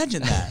can't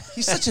imagine that.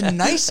 He's such a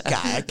nice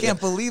guy. I can't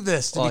believe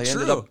this to be he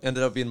true.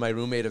 ended up being my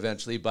roommate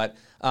eventually, but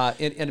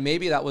and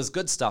maybe that was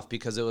good stuff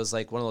because it was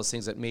like one of those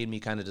things that made me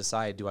kind of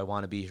decide, do I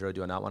want to be here or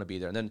do I not want to be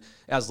there? And then,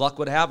 as luck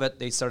would have it,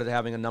 they started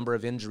having a number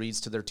of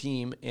injuries to their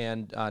team,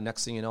 and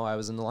next thing you know, I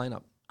was in the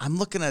lineup. I'm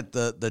looking at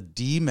the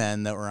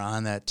D-men that were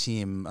on that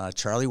team.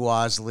 Charlie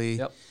Wasley,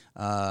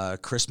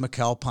 Chris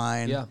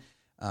McAlpine,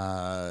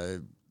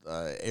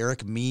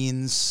 Eric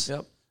Means.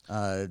 Yep.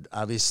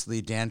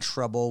 Obviously, Dan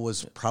Trouble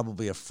was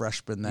probably a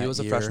freshman that year. He was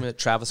a freshman.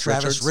 Travis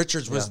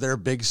Richards was their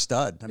big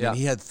stud. I mean,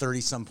 he had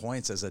 30-some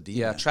points as a D-man.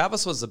 Yeah,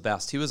 Travis was the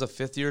best. He was a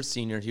fifth-year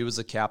senior. He was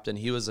a captain.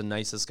 He was the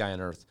nicest guy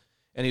on earth,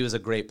 and he was a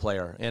great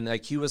player. And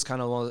like he was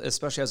kind of,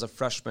 especially as a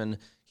freshman,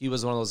 he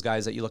was one of those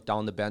guys that you looked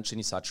down the bench and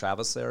you saw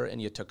Travis there,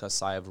 and you took a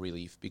sigh of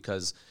relief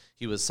because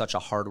he was such a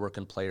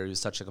hard-working player. He was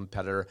such a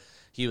competitor.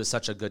 He was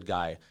such a good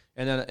guy.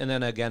 And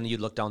then again,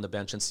 you'd look down the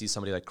bench and see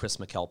somebody like Chris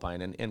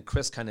McAlpine. And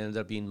Chris kind of ended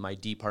up being my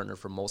D partner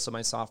for most of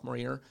my sophomore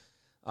year.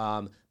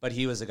 But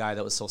he was a guy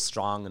that was so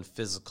strong and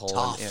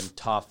physical and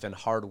tough and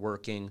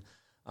hardworking.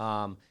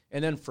 And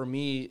then for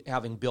me,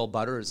 having Bill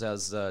Butters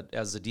as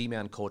the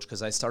D-man coach,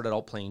 because I started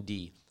out playing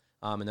D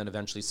and then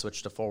eventually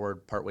switched to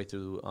forward partway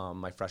through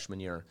my freshman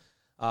year.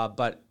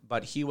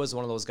 But he was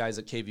one of those guys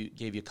that gave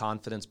you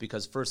confidence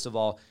because, first of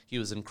all, he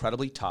was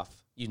incredibly tough.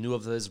 You knew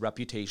of his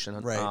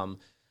reputation. Right.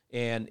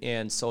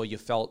 And so you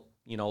felt,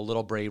 a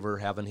little braver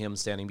having him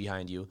standing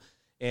behind you.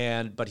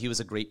 But he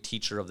was a great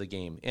teacher of the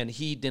game. And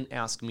he didn't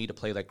ask me to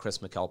play like Chris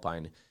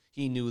McAlpine.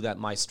 He knew that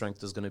my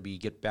strength was going to be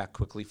get back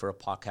quickly for a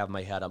puck, have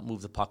my head up,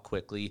 move the puck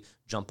quickly,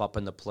 jump up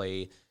in the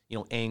play,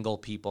 angle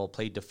people,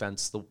 play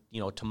defense,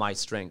 to my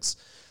strengths.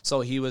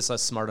 So he was a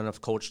smart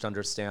enough coach to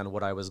understand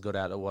what I was good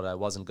at and what I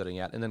wasn't good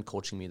at, and then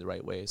coaching me the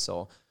right way.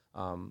 So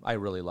I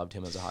really loved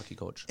him as a hockey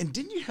coach. And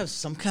didn't you have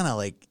some kind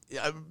of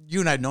you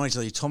and I know each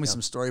other. You told me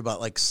some story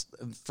about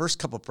first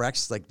couple of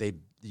practices,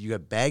 you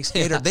got bag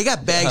skated. They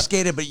got bag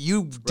skated, but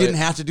you didn't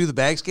have to do the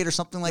bag skate or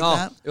something like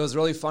that. It was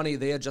really funny.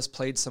 They had just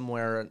played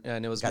somewhere,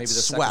 and it was maybe the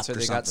second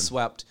day they got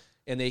swept,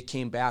 and they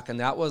came back, and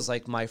that was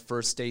like my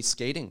first day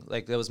skating.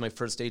 Like that was my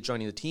first day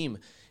joining the team,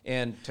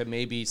 and to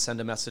maybe send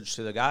a message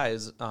to the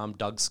guys,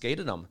 Doug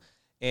skated them,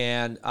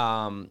 and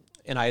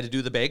I had to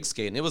do the bag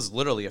skate, and it was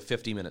literally a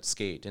 50-minute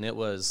skate, and it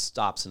was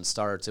stops and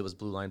starts. It was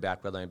blue line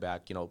back, red line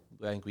back. I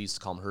think we used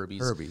to call them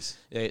Herbies.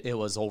 It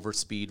was over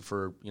speed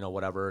for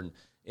whatever,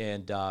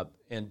 and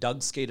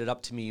Doug skated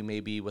up to me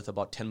maybe with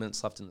about 10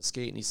 minutes left in the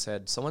skate, and he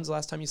said, "So when's the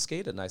last time you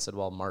skated?" And I said,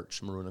 "Well,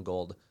 March, maroon and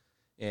gold."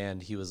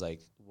 And he was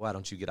like, "Why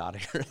don't you get out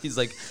of here?" He's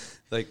like,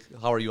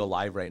 "How are you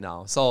alive right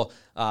now?" So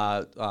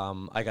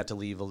I got to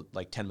leave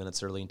like 10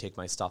 minutes early and take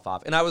my stuff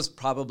off, and I was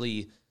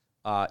probably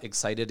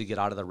excited to get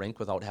out of the rink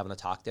without having to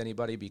talk to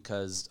anybody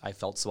because I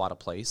felt so out of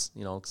place,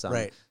 because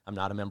I'm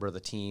not a member of the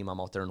team. I'm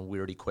out there in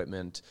weird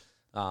equipment.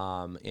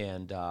 So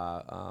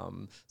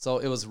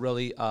it was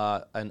really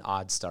an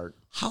odd start.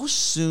 How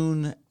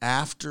soon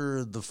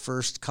after the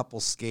first couple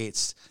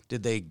skates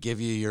did they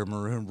give you your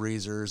maroon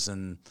breezers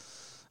and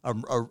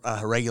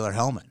a regular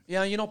helmet?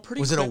 Yeah,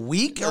 pretty Was quick. it a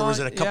week or was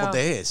it a couple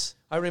days?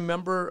 I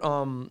remember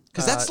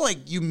because that's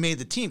like you made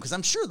the team. Because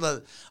I'm sure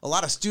a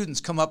lot of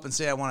students come up and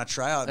say, "I want to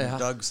try out," and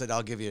Doug said,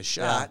 "I'll give you a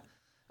shot."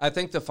 I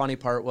think the funny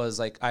part was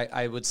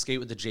I would skate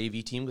with the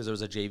JV team because there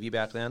was a JV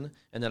back then,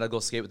 and then I'd go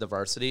skate with the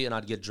varsity, and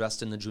I'd get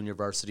dressed in the junior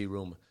varsity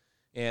room.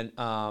 And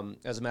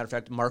as a matter of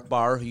fact, Mark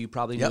Barr, who you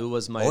probably knew,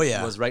 was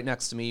was right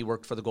next to me. He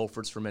worked for the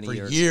Gophers for many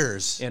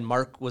years. And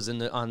Mark was in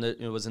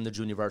the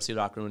junior varsity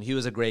locker room. He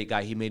was a great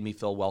guy. He made me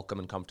feel welcome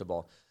and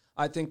comfortable.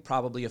 I think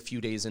probably a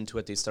few days into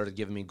it, they started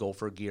giving me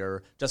Gopher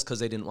gear just because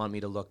they didn't want me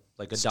to look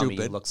like a dummy,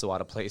 look so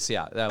out of place.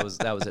 Yeah, that was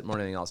it more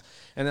than anything else.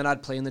 And then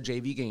I'd play in the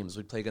JV games.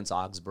 We'd play against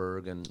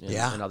Augsburg and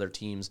other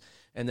teams.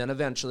 And then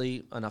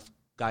eventually enough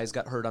guys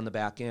got hurt on the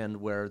back end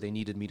where they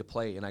needed me to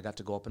play, and I got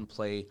to go up and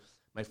play.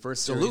 My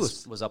first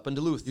series was up in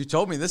Duluth. You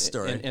told me this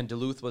story. And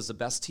Duluth was the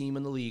best team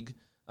in the league.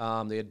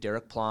 They had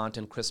Derek Plant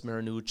and Chris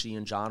Marinucci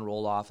and John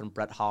Roloff and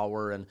Brett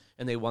Hauer, and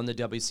they won the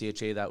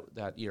WCHA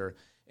that year.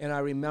 And I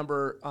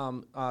remember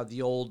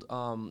the old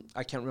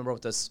I can't remember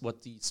what the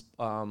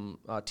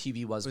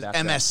TV was back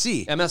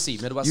MSC. then.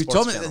 MSC, Midwest You Sports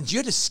told me Channel. that you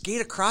had to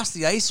skate across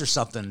the ice or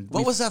something.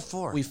 What was that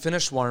for? We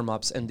finished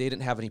warm-ups, and they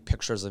didn't have any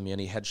pictures of me,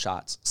 any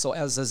headshots. So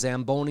as the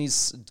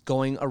Zamboni's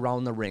going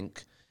around the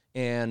rink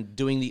and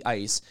doing the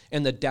ice,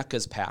 and the deck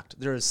is packed.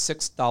 There is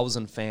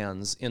 6,000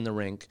 fans in the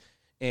rink,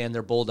 and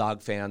they're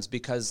Bulldog fans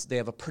because they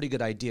have a pretty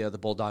good idea the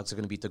Bulldogs are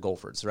going to beat the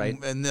Gophers, right?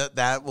 And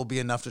that will be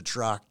enough to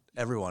attract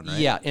everyone, right?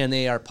 Yeah, and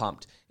they are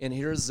pumped. And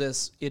here's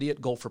this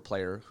idiot Gopher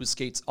player who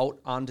skates out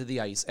onto the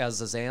ice as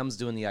the Zams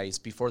doing the ice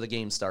before the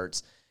game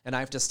starts, and I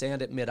have to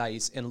stand at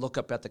mid-ice and look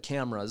up at the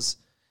cameras,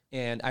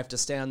 and I have to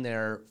stand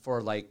there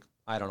for like,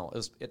 I don't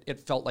know, it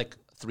felt like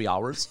 3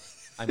 hours.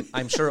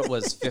 I'm sure it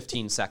was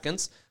 15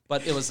 seconds,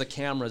 but it was the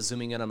camera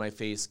zooming in on my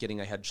face,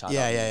 getting a headshot.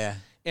 Yeah.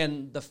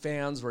 And the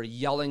fans were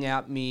yelling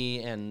at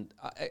me, and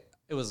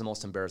it was the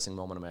most embarrassing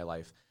moment of my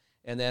life.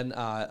 And then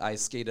I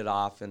skated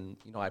off, and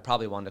I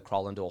probably wanted to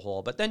crawl into a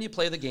hole. But then you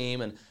play the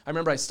game, and I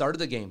remember I started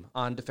the game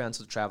on defense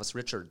with Travis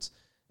Richards,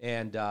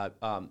 and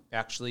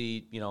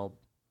actually,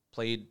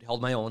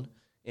 held my own,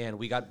 and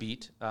we got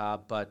beat.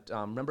 But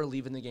remember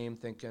leaving the game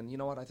thinking, you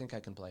know what, I think I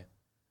can play.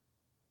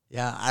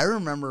 Yeah, I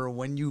remember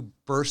when you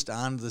burst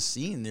onto the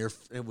scene there.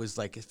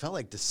 It felt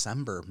like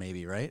December,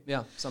 maybe, right?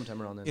 Yeah,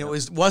 sometime around then.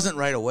 It wasn't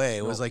right away.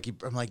 It was like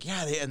I'm like,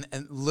 yeah,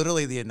 and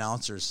literally the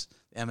announcers,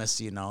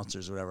 MSC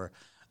announcers, whatever.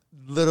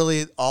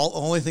 Literally,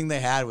 only thing they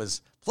had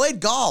was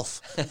played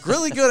golf.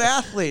 Really good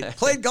athlete.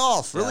 Played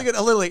golf. Really good.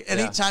 Literally,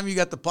 anytime you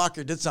got the puck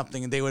or did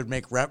something, and they would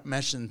make rep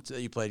mention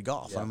that you played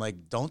golf. Yeah. I'm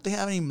like, don't they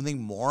have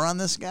anything more on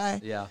this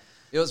guy? Yeah.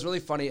 It was really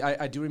funny.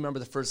 I do remember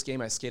the first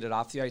game. I skated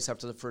off the ice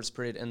after the first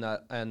period,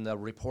 and the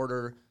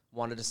reporter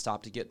wanted to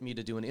stop to get me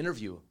to do an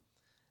interview.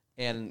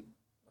 And,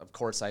 of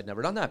course, I'd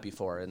never done that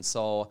before. And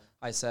so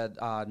I said,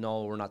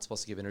 no, we're not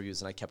supposed to give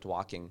interviews, and I kept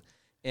walking.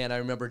 And I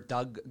remember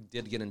Doug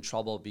did get in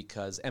trouble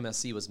because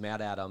MSC was mad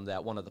at him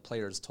that one of the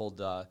players told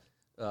the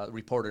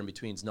reporter in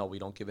betweens, no, we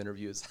don't give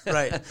interviews.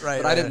 Right.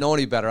 But I didn't know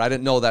any better. I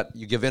didn't know that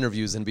you give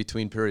interviews in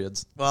between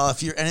periods. Well,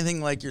 if you're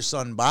anything like your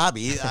son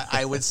Bobby,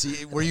 I would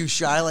see. Were you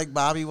shy like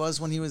Bobby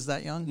was when he was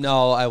that young?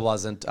 No, I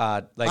wasn't.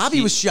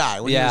 Bobby was shy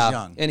when he was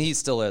young, and he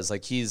still is.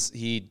 Like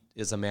he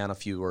is a man of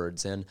few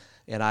words, and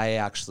I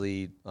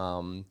actually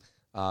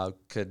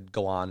could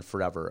go on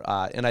forever.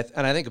 And I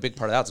think a big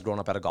part of that is growing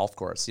up at a golf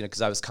course,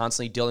 because I was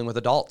constantly dealing with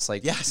adults.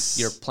 Like, yes,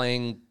 you're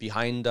playing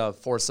behind a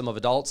foursome of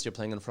adults, you're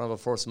playing in front of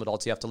a foursome of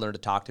adults. You have to learn to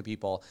talk to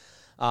people.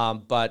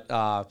 But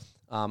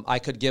I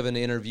could give an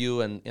interview,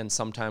 and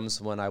sometimes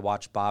when I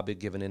watch Bob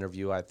give an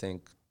interview, I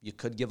think you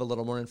could give a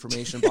little more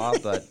information,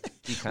 Bob, but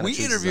he kind of we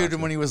interviewed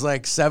him when he was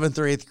like 7th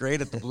or 8th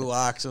grade at the Blue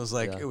Ox. It was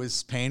like it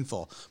was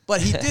painful,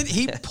 but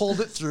he pulled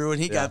it through,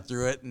 and he got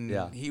through it,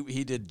 and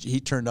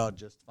he turned out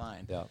just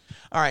fine. Yeah.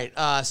 All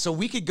right, so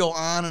we could go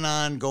on and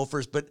on,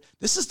 Gophers, but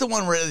this is the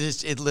one where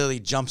it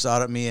literally jumps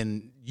out at me,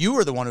 and you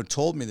were the one who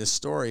told me this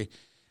story.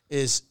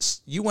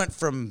 Is you went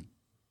from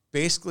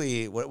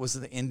basically, what was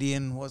it,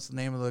 what's the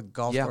name of the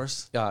golf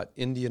course?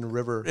 Indian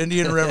River.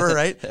 Indian River,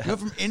 right? You went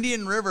from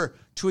Indian River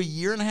to a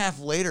year and a half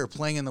later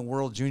playing in the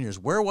World Juniors.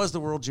 Where was the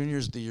World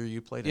Juniors the year you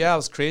played in? Yeah, it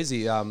was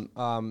crazy. I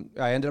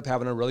ended up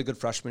having a really good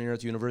freshman year at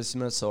the University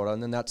of Minnesota,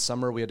 and then that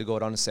summer we had to go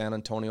down to San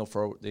Antonio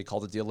for, they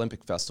called it the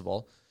Olympic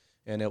Festival,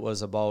 and it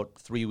was about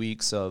 3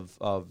 weeks of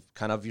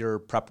kind of your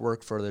prep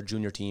work for the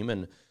junior team,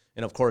 and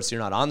of course you're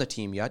not on the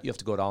team yet. You have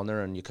to go down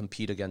there and you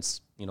compete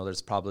against,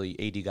 there's probably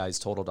 80 guys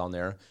total down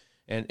there.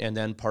 And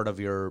then part of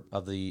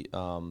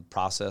the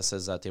process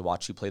is that they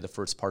watch you play the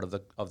first part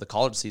of the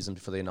college season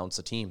before they announce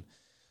the team,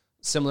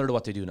 similar to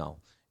what they do now.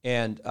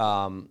 And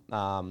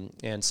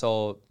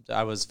so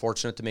I was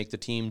fortunate to make the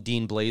team.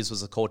 Dean Blaze was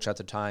the coach at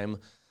the time,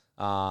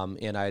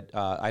 and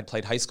I'd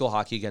played high school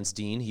hockey against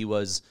Dean. He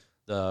was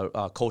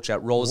the coach at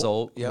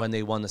Roseau when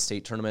they won the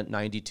state tournament in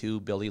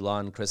 '92. Billy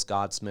Lund, Chris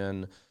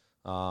Gottsman,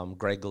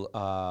 Greg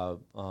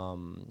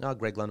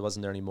Lund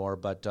wasn't there anymore,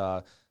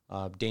 but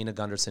Dana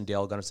Gunderson,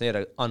 Dale Gunderson. They had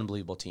an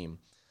unbelievable team.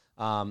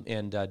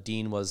 And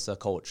Dean was the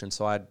coach. And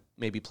so I'd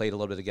maybe played a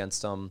little bit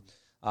against him,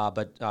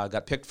 but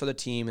got picked for the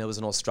team. It was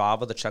in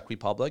Ostrava, the Czech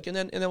Republic. And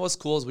then it was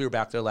cool as we were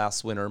back there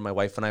last winter. My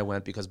wife and I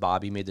went because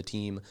Bobby made the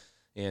team.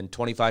 And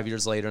 25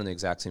 years later in the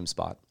exact same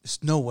spot.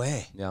 There's no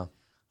way. Yeah.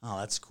 Oh,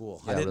 that's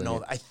cool. Yeah, I didn't really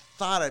know. I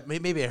thought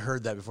maybe I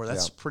heard that before.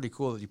 That's pretty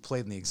cool that you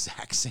played in the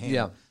exact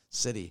same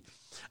city.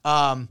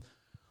 What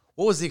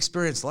was the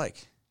experience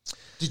like?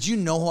 Did you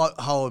know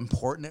how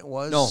important it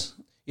was? No.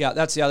 Yeah,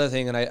 that's the other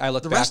thing. And I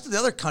look back. The rest of the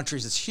other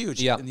countries, it's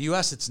huge. Yeah. In the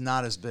U.S., it's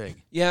not as big.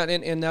 Yeah,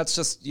 and that's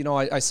just,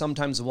 I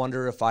sometimes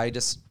wonder if I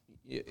just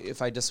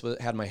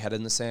had my head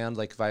in the sand,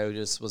 like if I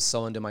just was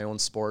so into my own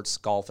sports,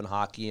 golf and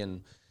hockey,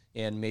 and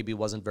maybe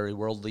wasn't very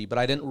worldly. But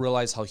I didn't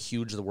realize how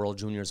huge the World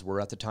Juniors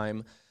were at the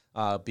time.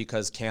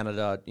 Because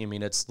Canada,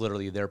 it's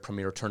literally their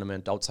premier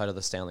tournament outside of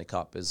the Stanley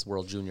Cup is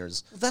World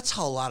Juniors. Well, that's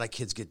how a lot of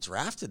kids get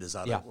drafted is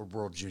out of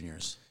World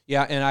Juniors.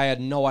 Yeah, and I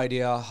had no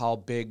idea how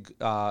big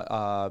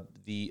how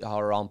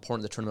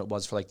important the tournament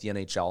was for like the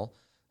NHL,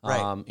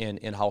 right?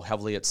 And how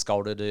heavily it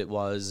scouted it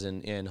was,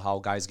 and how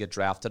guys get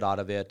drafted out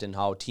of it, and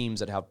how teams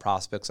that have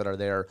prospects that are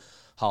there,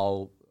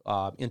 how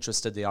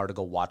interested they are to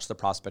go watch the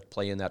prospect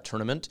play in that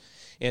tournament.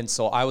 And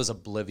so I was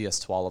oblivious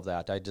to all of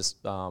that. I just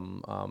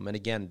and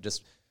again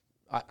just.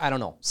 I don't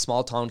know,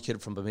 small town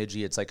kid from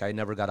Bemidji. It's like I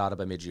never got out of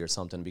Bemidji or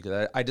something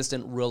because I just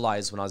didn't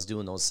realize when I was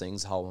doing those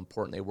things how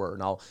important they were.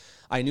 Now,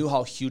 I knew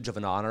how huge of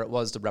an honor it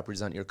was to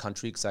represent your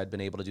country because I'd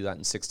been able to do that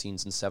in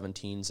 16s and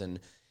 17s.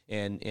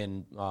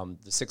 And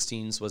the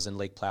 16s was in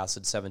Lake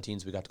Placid,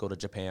 17s we got to go to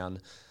Japan.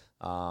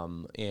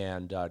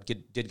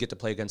 Did get to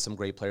play against some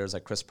great players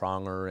like Chris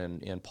Pronger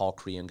and Paul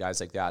Cree and guys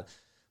like that.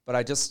 But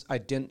I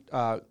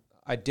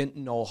didn't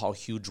know how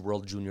huge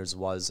World Juniors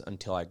was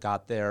until I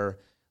got there.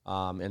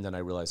 And then I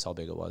realized how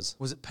big it was.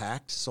 Was it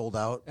packed, sold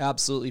out?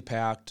 Absolutely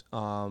packed.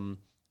 So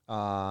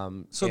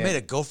it made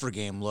a Gopher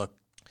game look.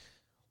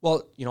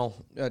 Well,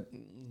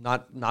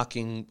 not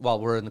knocking.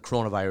 Well, we're in the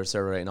coronavirus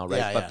era right now, right?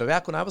 Yeah, but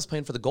back when I was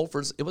playing for the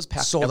Gophers, it was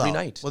packed Sold every out.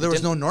 night. Well, there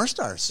was no North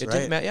Stars, It right?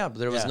 didn't matter. Yeah,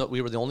 there was no.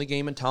 We were the only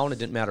game in town. It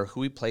didn't matter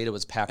who we played. It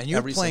was packed. And you were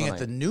every playing single at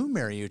the night. new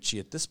Mariucci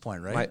at this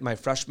point, right? My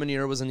freshman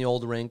year was in the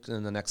old rink,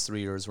 and the next 3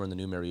 years were in the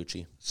new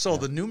Mariucci. So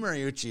the new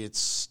Mariucci,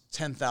 it's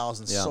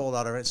 10,000 sold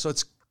out already. So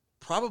it's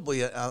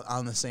probably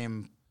on the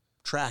same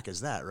track as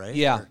that, right?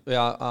 Yeah,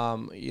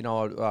 the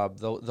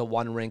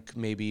one rink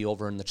maybe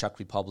over in the Czech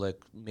Republic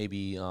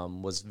maybe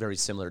was very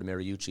similar to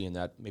Mariucci in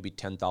that maybe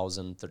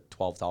 10,000 to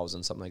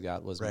 12,000, something like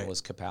that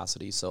was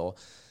capacity. So,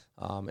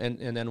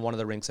 and then one of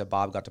the rinks that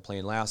Bob got to play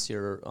in last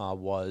year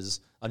was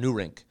a new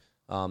rink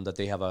that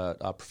they have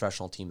a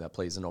professional team that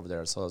plays in over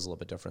there. So it was a little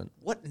bit different.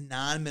 What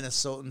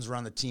non-Minnesotans were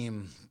on the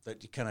team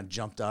that you kind of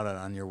jumped out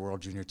on your World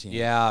Junior team?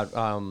 Yeah,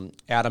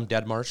 Adam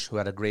Deadmarsh, who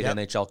had a great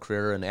NHL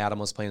career, and Adam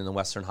was playing in the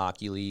Western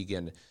Hockey League,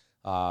 and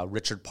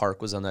Richard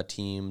Park was on that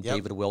team. Yep.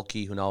 David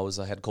Wilkie, who now is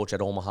a head coach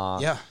at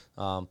Omaha,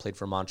 played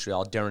for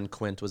Montreal. Darren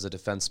Quint was a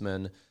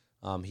defenseman.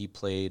 He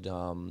played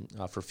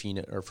for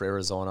Phoenix or for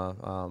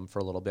Arizona for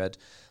a little bit,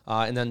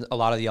 and then a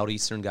lot of the out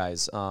eastern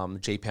guys.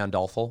 Jay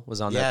Pandolfo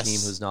was on that team,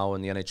 who's now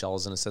in the NHL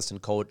as an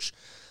assistant coach.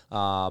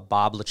 Bob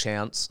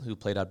LaChance, who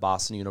played at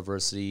Boston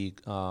University.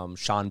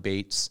 Sean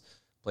Bates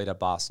played at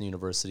Boston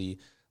University.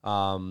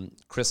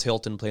 Chris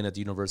Hilton playing at the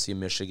University of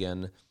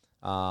Michigan.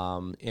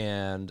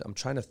 And I'm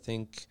trying to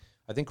think.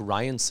 I think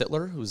Ryan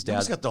Sittler, whose dad.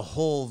 He's got the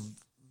whole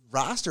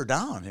roster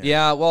down here.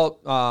 Yeah, well,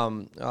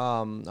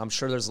 I'm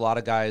sure there's a lot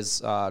of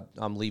guys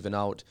I'm leaving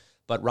out,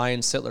 but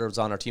Ryan Sittler was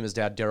on our team. His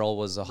dad, Daryl,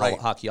 was a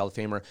hockey Hall of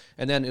Famer.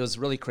 And then it was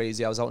really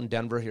crazy. I was out in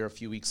Denver here a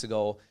few weeks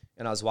ago,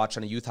 and I was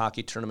watching a youth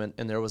hockey tournament,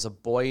 and there was a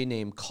boy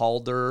named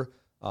Calder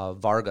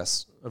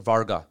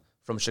Varga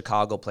from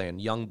Chicago playing.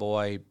 Young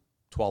boy,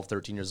 12,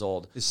 13 years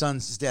old. His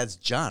dad's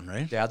John,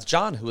 right? Dad's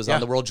John, who was on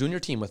the World Junior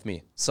team with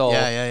me. So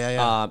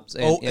Yeah. I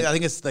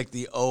think it's like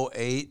the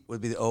 08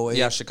 would be the 08.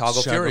 Yeah, Chicago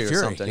Fury or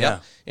something.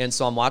 Yeah. And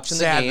so I'm watching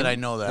the game. Sad that I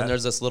know that. And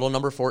there's this little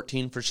number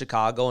 14 for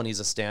Chicago, and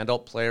he's a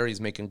standout player. He's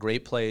making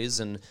great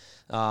plays. And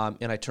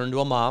I turned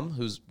to a mom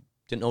who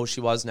didn't know who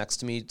she was next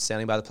to me,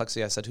 standing by the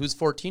plexi. I said, "Who's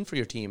 14 for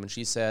your team?" And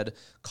she said,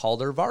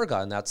 Calder Varga,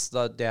 and that's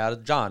the dad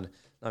of John. And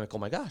I'm like, "Oh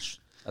my gosh,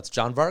 that's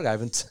John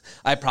Varga."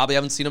 I probably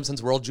haven't seen him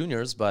since World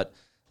Juniors, but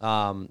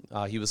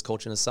he was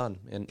coaching his son.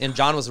 And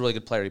John was a really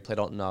good player. He played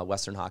out in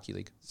Western Hockey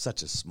League.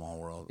 Such a small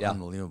world. Yeah.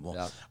 Unbelievable.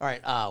 Yeah. All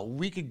right.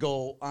 We could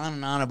go on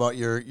and on about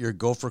your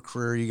Gopher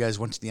career. You guys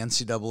went to the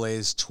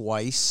NCAAs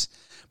twice.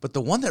 But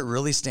the one that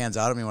really stands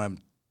out at me when I'm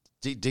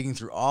digging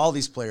through all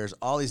these players,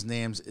 all these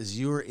names, is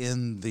you were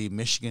in the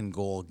Michigan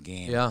goal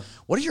game. Yeah.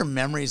 What are your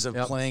memories of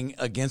playing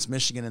against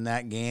Michigan in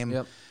that game?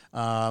 Yep.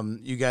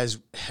 You guys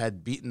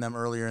had beaten them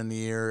earlier in the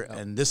year,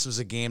 and this was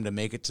a game to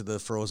make it to the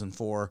Frozen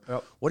Four.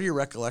 Yep. What are your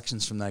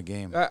recollections from that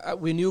game?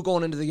 We knew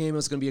going into the game it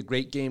was going to be a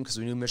great game because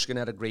we knew Michigan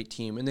had a great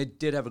team, and they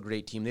did have a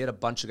great team. They had a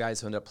bunch of guys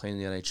who ended up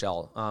playing in the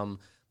NHL.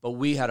 But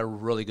we had a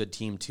really good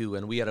team too,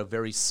 and we had a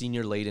very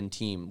senior-laden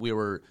team. We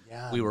were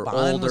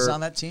Brian older. was on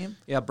that team?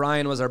 Yeah,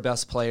 Brian was our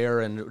best player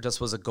and just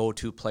was a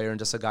go-to player and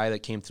just a guy that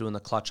came through in the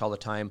clutch all the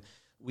time.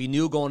 We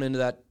knew going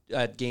into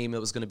that game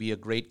it was going to be a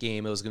great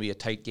game. It was going to be a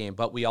tight game,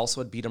 but we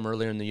also had beat them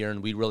earlier in the year,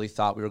 and we really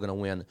thought we were going to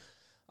win.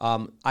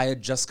 I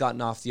had just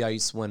gotten off the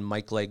ice when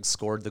Mike Legg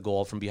scored the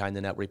goal from behind the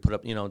net where he put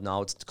up,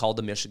 now it's called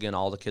the Michigan.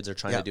 All the kids are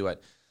trying to do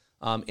it.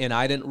 And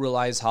I didn't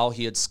realize how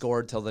he had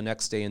scored till the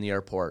next day in the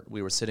airport.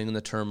 We were sitting in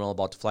the terminal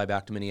about to fly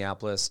back to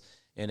Minneapolis,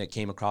 and it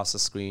came across the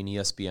screen,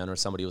 ESPN or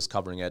somebody was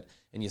covering it,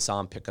 and you saw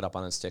him pick it up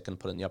on his stick and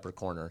put it in the upper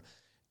corner.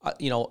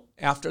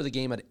 After the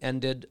game had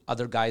ended,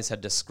 other guys had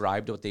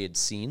described what they had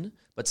seen,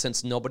 but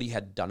since nobody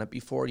had done it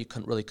before, you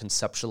couldn't really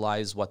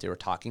conceptualize what they were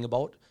talking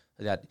about.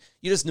 That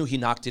you just knew he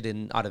knocked it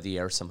in out of the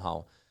air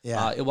somehow.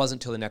 Yeah. It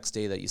wasn't until the next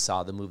day that you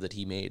saw the move that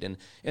he made.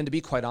 And to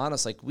be quite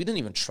honest, we didn't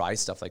even try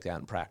stuff like that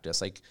in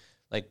practice.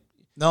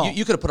 No.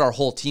 You could have put our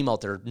whole team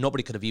out there.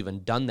 Nobody could have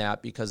even done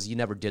that because you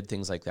never did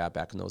things like that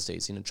back in those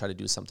days. You didn't try to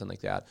do something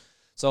like that.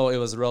 So it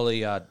was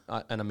really an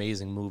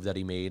amazing move that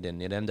he made,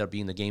 and it ended up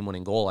being the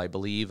game-winning goal, I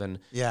believe. And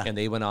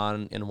they went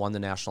on and won the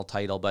national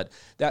title. But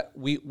that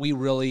we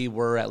really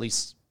were, at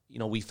least,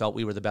 we felt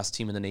we were the best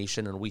team in the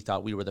nation, and we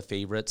thought we were the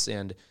favorites.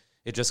 And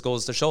it just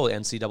goes to show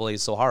NCAA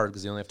is so hard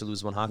because you only have to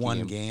lose one hockey game.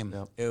 One game.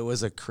 Yep. It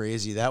was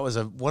that was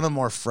one of the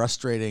more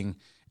frustrating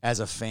as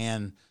a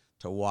fan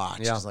to watch.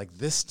 Yeah. It's like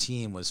this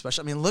team was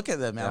special. I mean, look at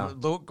them, man.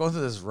 Yeah. Going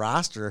through this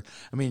roster.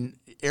 I mean,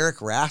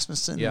 Eric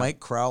Rasmussen, Yeah. Mike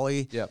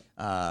Crowley,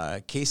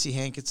 Yep. Casey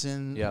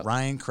Hankinson, Yep.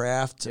 Ryan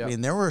Kraft. Yep. I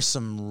mean, there were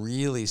some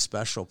really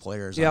special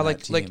players on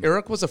that team. like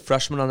Eric was a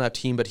freshman on that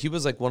team, but he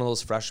was like one of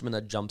those freshmen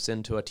that jumps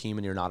into a team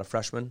and you're not a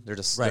freshman. They're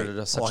just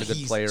such a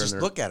good player. Just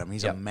and look at him.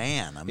 He's a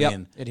man. I Yep.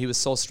 mean, and he was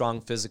so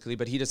strong physically,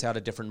 but he just had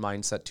a different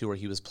mindset too, where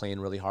he was playing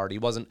really hard. He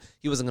wasn't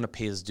going to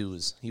pay his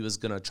dues. He was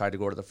going to try to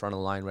go to the front of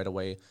the line right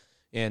away.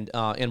 And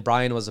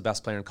Brian was the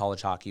best player in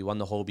college hockey. Won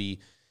the Hobie.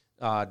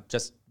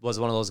 Just was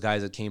one of those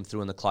guys that came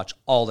through in the clutch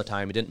all the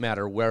time. It didn't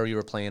matter where you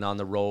were playing, on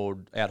the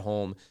road, at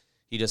home.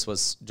 He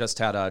just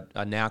had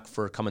a knack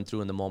for coming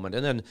through in the moment.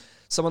 And then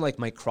someone like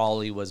Mike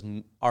Crowley was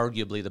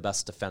arguably the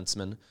best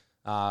defenseman,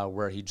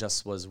 where he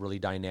just was really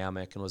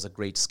dynamic and was a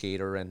great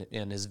skater,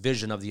 and his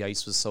vision of the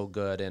ice was so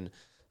good. And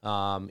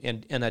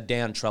that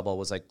Dan Treble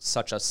was like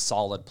such a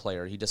solid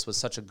player. He just was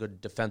such a good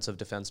defensive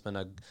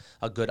defenseman,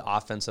 a good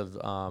offensive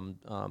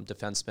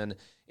defenseman,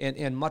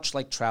 and much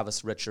like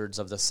Travis Richards,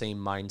 of the same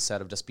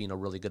mindset of just being a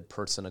really good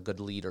person, a good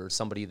leader,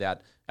 somebody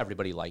that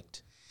everybody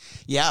liked.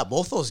 yeah,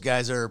 both those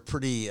guys are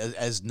pretty,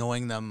 as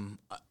knowing them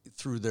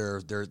through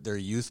their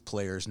youth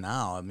players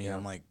now. I mean,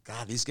 I'm like,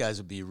 God, these guys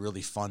would be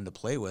really fun to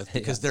play with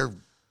because they're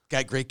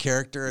got great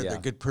character, they're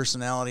good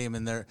personality. I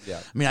mean,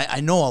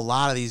 I know a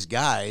lot of these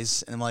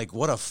guys, and I'm like,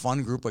 what a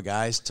fun group of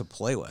guys to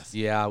play with.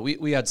 Yeah,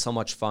 we had so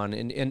much fun,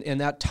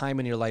 and that time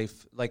in your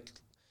life, like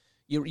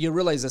you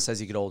realize this as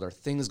you get older.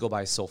 Things go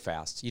by so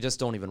fast. You just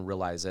don't even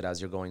realize it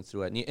as you're going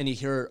through it, and you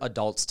hear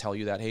adults tell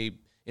you that, hey,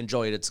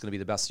 enjoy it. It's going to be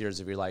the best years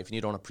of your life, and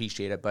you don't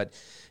appreciate it. But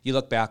you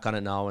look back on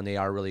it now, and they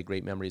are really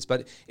great memories.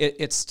 But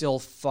it's still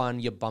fun.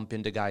 You bump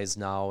into guys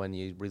now, and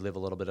you relive a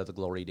little bit of the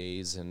glory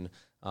days. And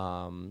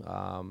I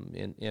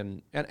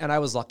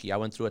was lucky. I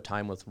went through a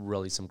time with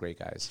really some great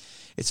guys.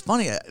 It's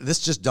funny. This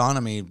just dawned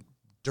on me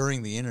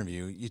during the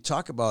interview. You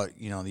talk about,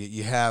 you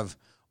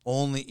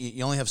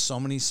only have so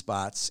many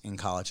spots in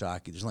college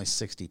hockey. There's only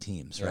 60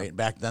 teams, right?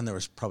 Back then there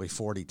was probably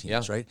 40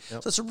 teams, right?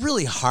 Yep. So it's a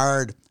really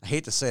hard, I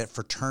hate to say it,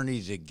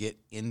 fraternity to get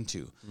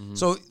into. Mm-hmm.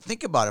 So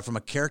think about it from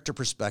a character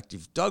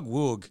perspective. Doug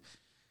Woog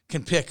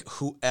can pick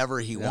whoever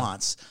he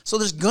wants. So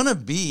there's going to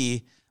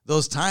be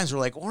those times where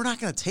like, we're not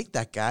going to take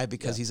that guy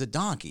because he's a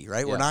donkey,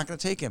 right? We're not going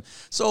to take him.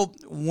 So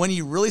when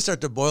you really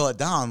start to boil it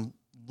down,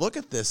 look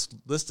at this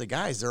list of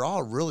guys. They're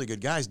all really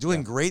good guys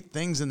doing great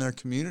things in their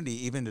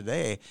community even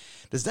today.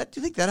 Do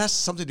you think that has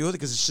something to do with it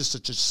because it's just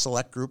such a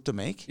select group to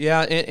make?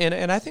 Yeah,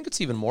 and I think it's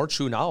even more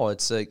true now.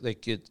 It's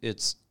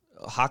it's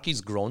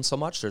hockey's grown so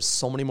much. There's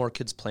so many more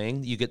kids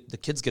playing. The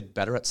kids get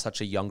better at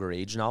such a younger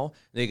age now.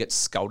 They get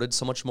scouted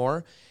so much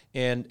more.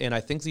 And I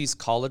think these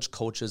college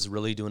coaches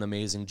really do an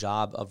amazing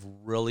job of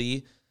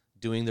really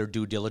doing their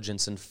due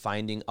diligence and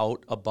finding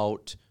out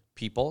about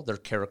people, their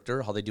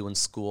character, how they do in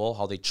school,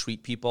 how they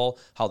treat people,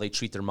 how they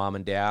treat their mom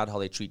and dad, how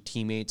they treat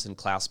teammates and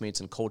classmates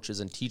and coaches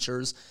and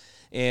teachers.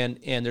 And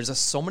there's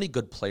just so many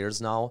good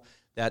players now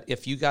that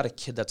if you got a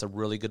kid that's a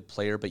really good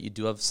player, but you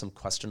do have some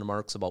question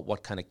marks about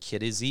what kind of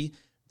kid is he,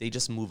 they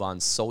just move on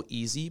so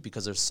easy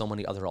because there's so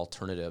many other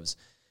alternatives.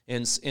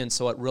 And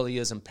so it really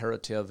is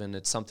imperative, and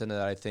it's something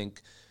that I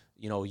think,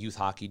 youth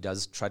hockey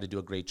does try to do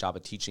a great job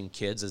of teaching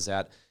kids, is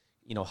that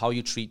how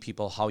you treat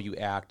people, how you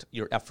act,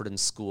 your effort in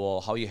school,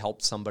 how you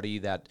help somebody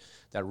that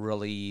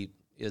really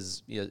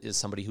is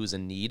somebody who's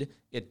in need.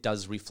 It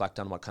does reflect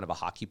on what kind of a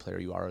hockey player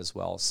you are as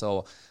well.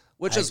 So,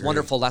 which is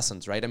wonderful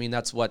lessons, right? I mean,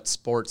 that's what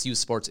youth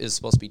sports is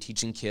supposed to be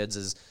teaching kids,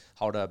 is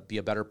how to be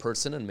a better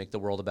person and make the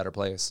world a better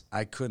place.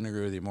 I couldn't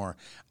agree with you more.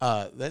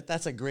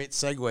 That's a great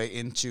segue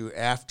into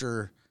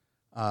after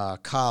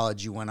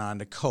college, you went on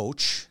to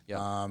coach,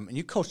 and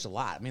you coached a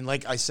lot. I mean,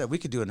 like I said, we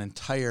could do an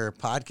entire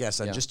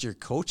podcast on just your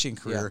coaching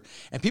career,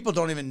 and people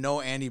don't even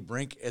know Andy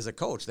Brink as a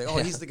coach.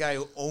 He's the guy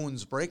who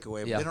owns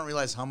Breakaway, but they don't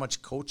realize how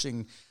much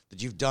coaching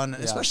that you've done,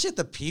 especially at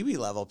the Pee Wee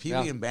level, Pee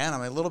Wee and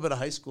Bantam, a little bit of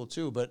high school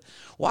too. But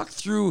walk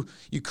through.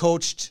 You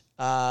coached.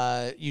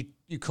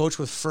 You coached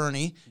with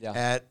Fernie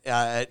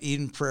at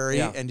Eden Prairie,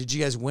 and did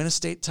you guys win a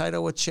state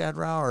title with Chad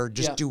Rao, or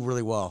just do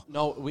really well?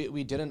 No,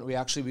 we didn't. We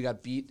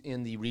got beat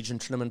in the region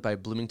tournament by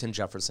Bloomington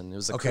Jefferson. It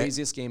was the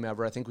craziest game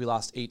ever. I think we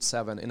lost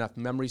 8-7, and if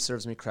memory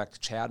serves me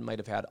correct, Chad might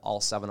have had all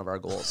 7 of our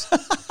goals.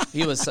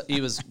 He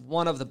was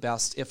one of the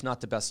best, if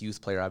not the best,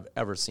 youth player I've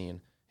ever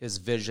seen. His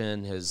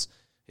vision, his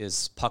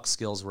puck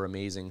skills were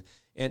amazing,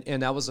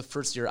 and that was the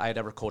first year I had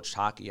ever coached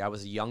hockey. I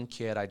was a young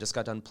kid. I just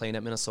got done playing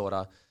at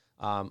Minnesota.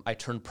 I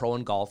turned pro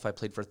in golf. I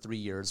played for 3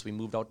 years.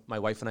 My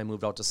wife and I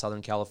moved out to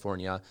Southern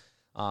California.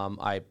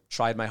 I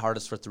tried my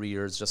hardest for 3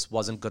 years, just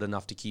wasn't good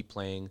enough to keep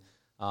playing.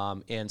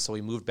 And so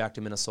we moved back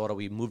to Minnesota.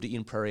 We moved to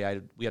Eden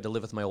Prairie. We had to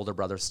live with my older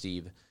brother,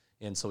 Steve.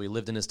 And so we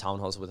lived in his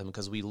townhouse with him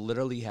because we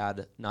literally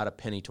had not a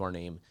penny to our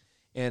name.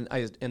 And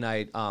I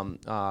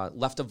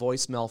left a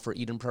voicemail for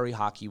Eden Prairie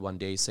Hockey one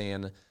day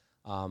saying,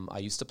 I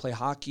used to play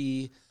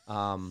hockey.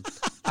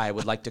 I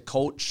would like to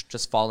coach,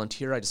 just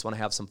volunteer. I just want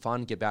to have some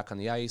fun, get back on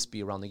the ice,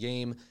 be around the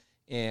game.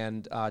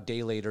 And a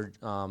day later,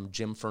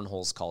 Jim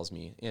Fernholz calls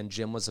me, and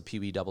Jim was a Pee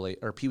Wee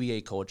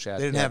A coach at.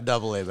 They didn't have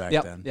AA back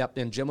then. Yep.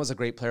 And Jim was a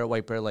great player at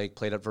White Bear Lake,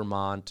 played at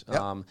Vermont.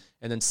 Yep.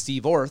 And then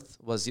Steve Orth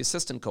was the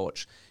assistant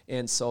coach.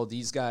 And so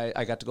these guys,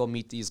 I got to go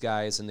meet these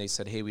guys, and they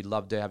said, "Hey, we'd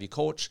love to have you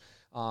coach."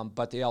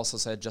 But they also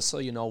said, just so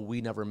you know,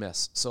 we never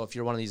miss. So if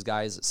you're one of these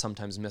guys that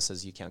sometimes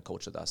misses, you can't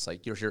coach with us.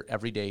 Like, you're here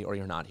every day or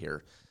you're not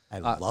here. I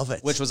love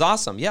it. Which was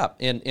awesome, yeah.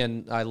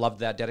 And I loved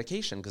that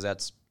dedication because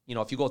that's,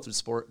 if you go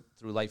through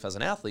life as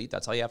an athlete,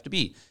 that's how you have to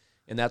be.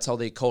 And that's how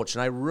they coach.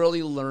 And I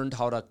really learned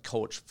how to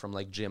coach from,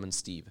 like, Jim and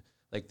Steve.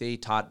 Like, they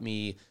taught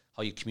me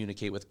how you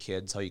communicate with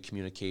kids, how you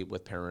communicate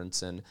with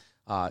parents. And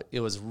it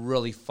was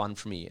really fun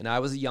for me. And I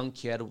was a young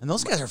kid. And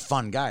those guys are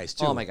fun guys,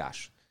 too. Oh, my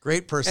gosh.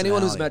 Great personality.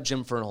 Anyone who's met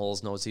Jim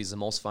Fernholz knows he's the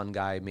most fun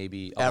guy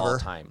maybe of all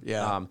time.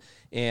 Yeah.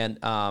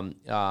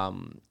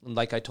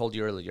 Like I told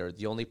you earlier,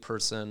 the only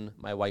person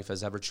my wife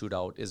has ever chewed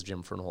out is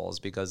Jim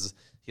Fernholz because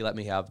he let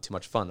me have too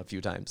much fun a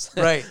few times.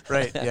 Right,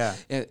 yeah.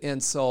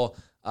 and so,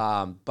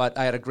 but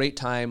I had a great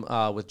time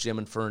with Jim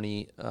and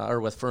Fernie,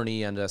 with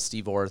Fernie and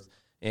Steve Orth.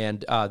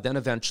 And then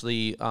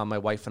eventually my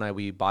wife and I,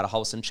 we bought a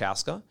house in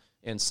Chaska.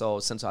 And so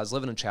since I was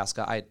living in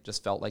Chaska, I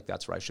just felt like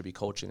that's where I should be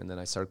coaching. And then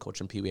I started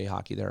coaching Pee Wee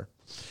hockey there.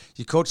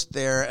 You coached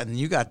there, and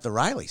you got the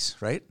Rileys,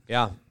 right?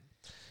 Yeah.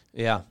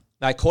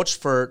 I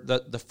coached for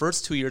the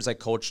first 2 years I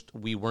coached,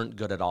 we weren't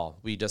good at all.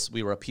 We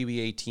were a Pee Wee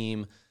A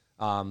team,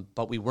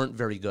 but we weren't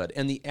very good.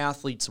 And the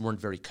athletes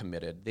weren't very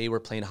committed. They were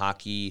playing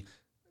hockey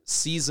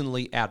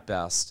seasonally at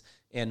best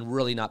and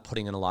really not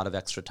putting in a lot of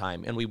extra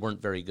time. And we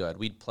weren't very good.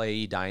 We'd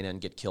play Edina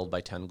and get killed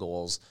by 10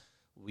 goals.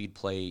 We'd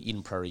play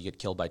Eden Prairie, get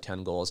killed by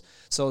 10 goals.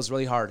 So it was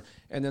really hard.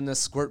 And then the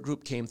squirt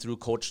group came through,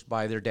 coached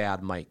by their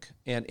dad, Mike.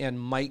 And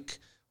Mike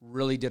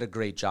really did a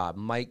great job.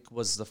 Mike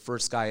was the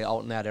first guy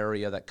out in that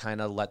area that kind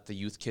of let the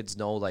youth kids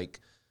know, like,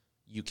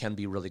 you can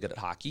be really good at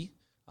hockey.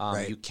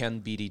 Right. You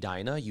can beat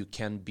Edina. You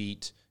can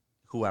beat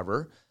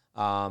whoever.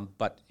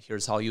 But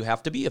here's how you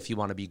have to be if you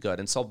want to be good.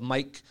 And so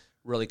Mike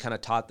really kind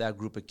of taught that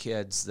group of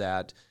kids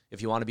that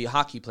if you want to be a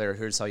hockey player,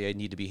 here's how you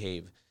need to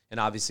behave. And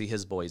obviously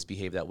his boys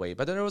behave that way.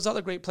 But then there was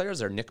other great players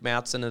there. Nick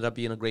Matson ended up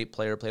being a great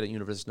player, played at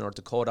University of North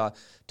Dakota.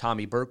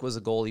 Tommy Burke was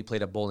a goalie,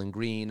 played at Bowling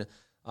Green.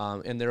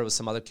 And there was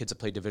some other kids that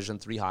played Division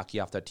III hockey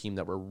off that team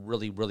that were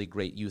really, really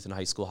great youth and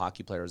high school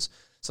hockey players.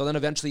 So then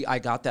eventually I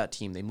got that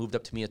team. They moved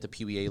up to me at the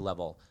Pee Wee A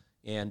level.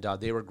 And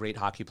they were great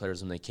hockey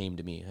players when they came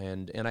to me.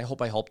 And I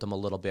hope I helped them a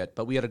little bit.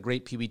 But we had a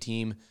great Pee Wee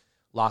team,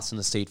 lost in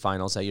the state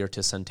finals that year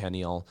to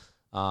Centennial.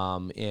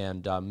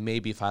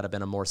 Maybe if I'd have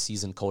been a more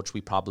seasoned coach, we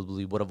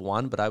probably would have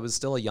won, but I was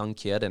still a young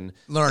kid and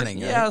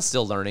learning. Right?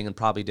 Still learning, and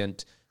probably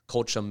didn't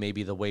coach them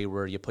maybe the way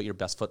where you put your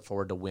best foot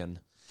forward to win.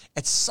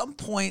 At some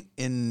point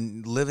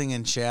in living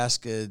in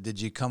Chaska,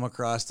 did you come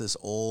across this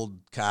old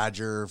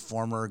codger,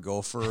 former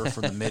Gopher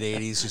from the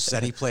mid-'80s who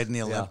said he played in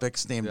the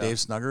Olympics named Dave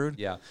Snuggerud?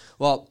 Yeah.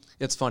 Well,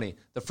 it's funny.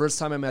 The first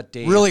time I met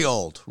Dave... Really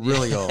old.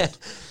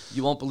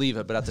 You won't believe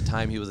it, but at the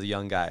time he was a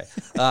young guy.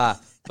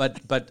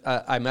 But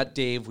I met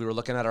Dave. We were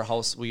looking at our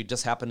house. We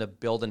just happened to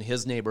build in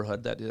his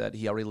neighborhood that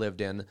he already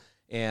lived in.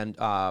 And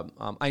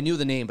I knew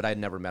the name, but I had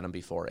never met him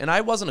before. And I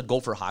wasn't a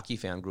Gopher hockey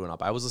fan growing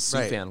up. I was a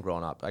Sioux fan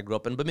growing up. I grew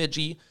up in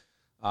Bemidji.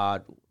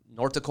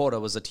 North Dakota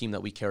was a team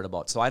that we cared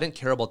about. So I didn't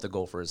care about the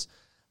Gophers.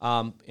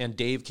 And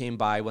Dave came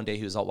by one day.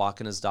 He was out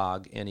walking his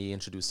dog, and he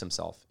introduced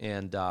himself.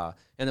 And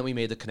then we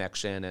made the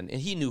connection, and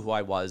he knew who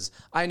I was.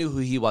 I knew who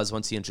he was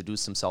once he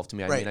introduced himself to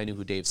me. I mean, I knew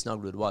who Dave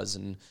Snuggerud was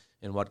and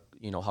what,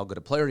 how good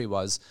a player he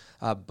was.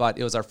 But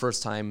it was our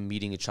first time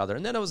meeting each other.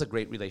 And then it was a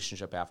great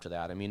relationship after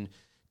that. I mean,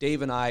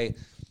 Dave and I,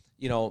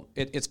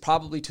 it's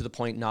probably to the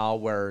point now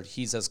where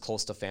he's as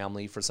close to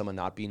family for someone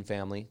not being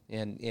family.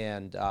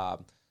 And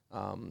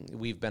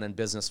we've been in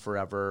business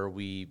forever.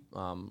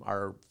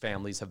 Our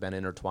families have been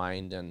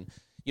intertwined, and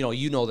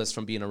you know this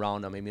from being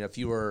around them. I mean, if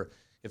you were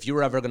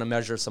ever going to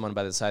measure someone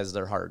by the size of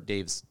their heart,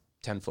 Dave's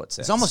 10'6".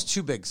 It's almost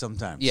too big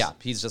sometimes. Yeah,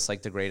 he's just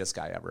like the greatest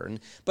guy ever.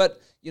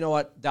 But you know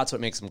what? That's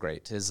what makes him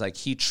great. Is like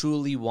he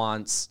truly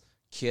wants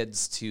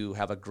kids to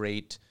have a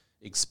great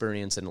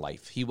experience in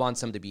life. He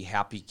wants them to be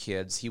happy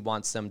kids. He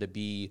wants them to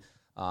be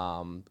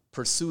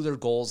pursue their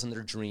goals and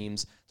their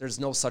dreams. There's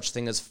no such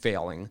thing as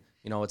failing.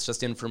 It's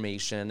just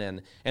information,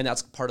 and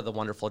that's part of the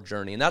wonderful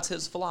journey. And that's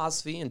his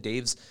philosophy, and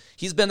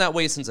he's been that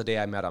way since the day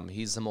I met him.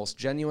 He's the most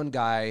genuine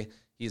guy.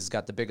 He's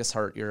got the biggest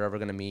heart you're ever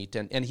going to meet,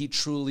 and he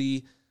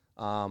truly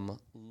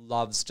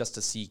loves just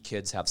to see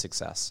kids have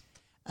success.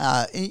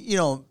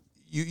 The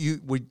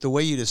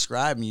way you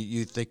describe him,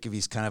 you think of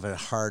he's kind of a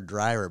hard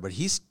driver, but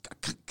he's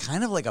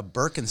kind of like a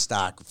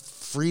Birkenstock,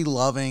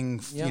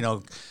 free-loving,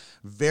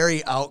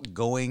 very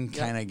outgoing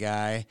kind of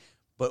guy.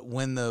 But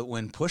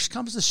when push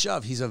comes to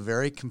shove, he's a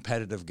very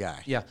competitive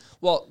guy. Yeah.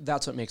 Well,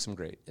 that's what makes him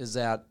great. Is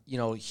that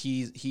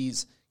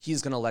he's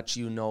going to let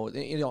you know.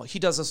 He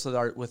does this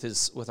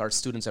with our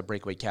students at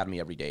Breakaway Academy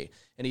every day,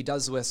 and he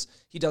does this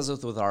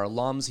with our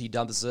alums. He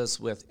does this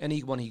with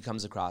anyone he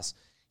comes across.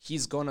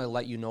 He's going to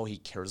let you know he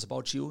cares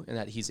about you and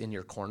that he's in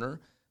your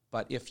corner.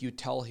 But if you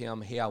tell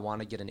him, "Hey, I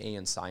want to get an A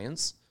in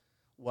science,"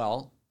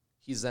 well,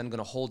 he's then going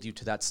to hold you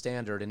to that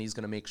standard, and he's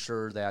going to make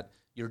sure that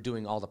you're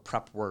doing all the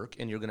prep work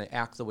and you're going to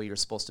act the way you're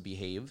supposed to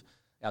behave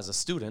as a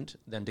student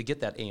then to get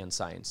that A in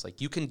science.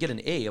 Like, you can get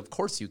an A, of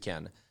course you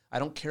can. I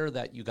don't care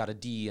that you got a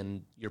D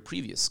in your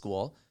previous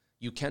school.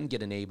 You can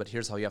get an A, but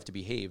here's how you have to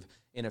behave.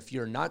 And if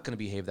you're not going to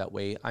behave that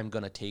way, I'm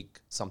going to take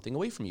something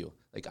away from you.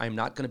 Like, I'm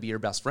not going to be your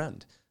best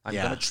friend. I'm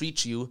going to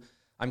treat you,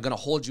 I'm going to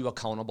hold you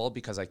accountable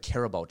because I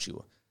care about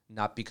you,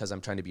 not because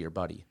I'm trying to be your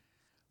buddy.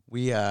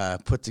 We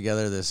put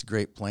together this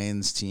Great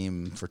Plains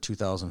team for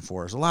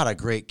 2004. There's a lot of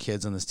great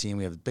kids on this team.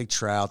 We have a big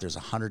tryout. There's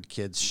 100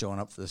 kids showing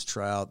up for this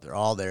tryout. They're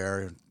all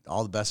there.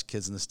 All the best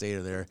kids in the state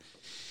are there.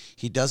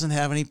 He doesn't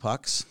have any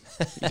pucks.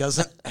 He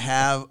doesn't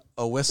have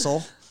a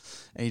whistle.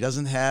 And he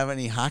doesn't have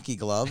any hockey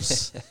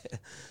gloves.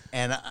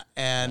 and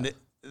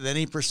then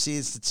he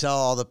proceeds to tell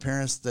all the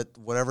parents that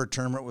whatever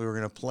tournament we were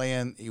going to play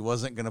in, he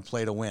wasn't going to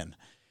play to win.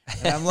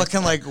 And I'm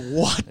looking like,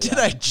 what did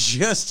I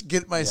just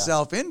get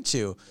myself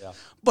into? Yeah.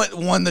 But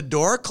when the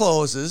door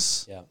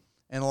closes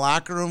in the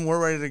locker room,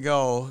 we're ready to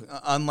go.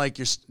 Unlike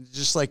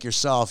just like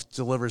yourself,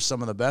 delivers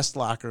some of the best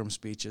locker room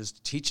speeches,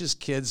 teaches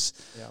kids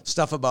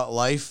stuff about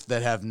life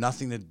that have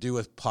nothing to do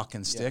with puck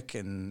and stick.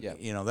 And,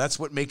 that's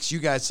what makes you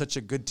guys such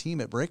a good team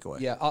at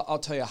Breakaway. Yeah, I'll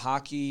tell you,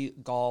 hockey,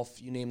 golf,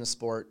 you name the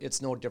sport,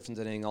 it's no different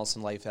than anything else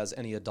in life as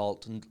any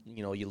adult,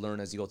 you learn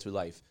as you go through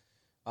life.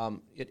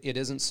 It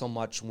isn't so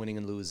much winning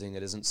and losing.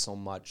 It isn't so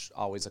much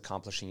always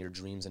accomplishing your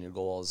dreams and your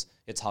goals.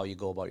 It's how you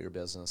go about your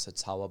business.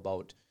 It's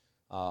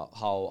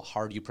how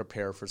hard you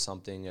prepare for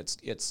something.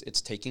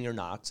 It's taking your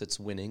knocks. It's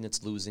winning.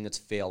 It's losing. It's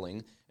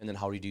failing. And then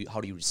how do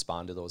you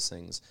respond to those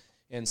things?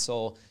 And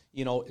so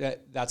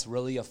that's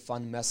really a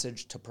fun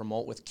message to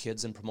promote with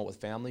kids and promote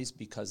with families,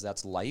 because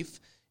that's life.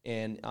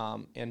 And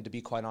to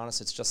be quite honest,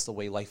 it's just the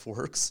way life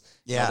works.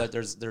 Yeah. That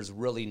there's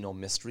really no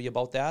mystery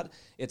about that.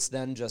 It's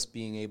then just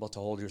being able to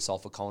hold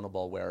yourself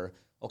accountable where,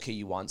 okay,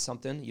 you want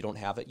something, you don't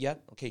have it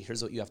yet. Okay,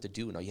 here's what you have to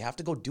do. Now you have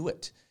to go do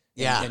it.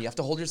 And you have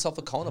to hold yourself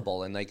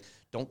accountable, and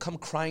don't come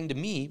crying to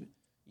me,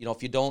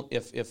 if you don't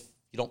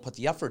put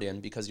the effort in,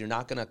 because you're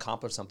not going to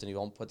accomplish something you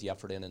won't put the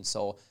effort in. And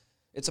so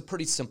it's a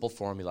pretty simple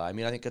formula. I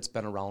mean, I think it's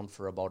been around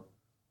for about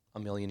a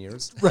million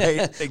years.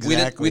 Right,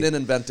 exactly. We didn't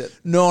invent it.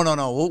 No.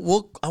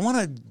 I want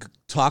to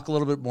talk a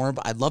little bit more.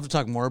 I'd love to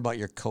talk more about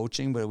your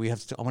coaching, but I want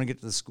to get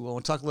to the school. I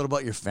want to talk a little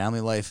about your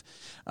family life.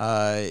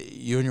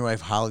 You and your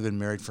wife Holly have been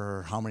married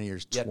for how many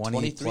years?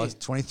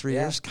 23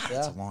 years? God,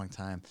 that's a long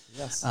time.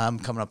 Yes. I'm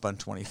coming up on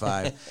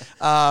 25.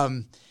 How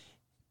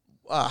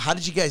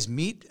did you guys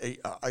meet?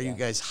 Are you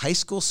guys high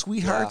school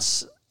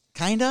sweethearts?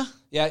 Kinda?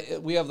 Yeah,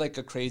 we have a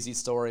crazy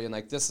story, and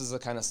this is the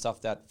kind of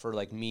stuff that for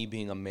me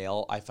being a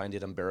male, I find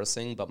it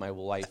embarrassing, but my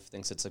wife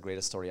thinks it's the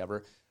greatest story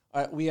ever.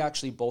 We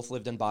actually both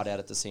lived in Baudette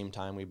at the same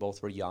time. We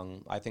both were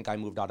young. I think I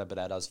moved out of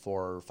Baudette. I was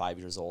 4 or 5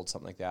 years old,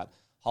 something like that.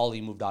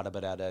 Holly moved out of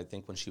Baudette, I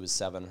think, when she was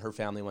 7. Her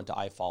family went to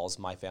I Falls.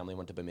 My family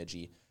went to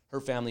Bemidji.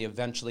 Her family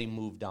eventually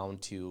moved down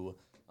to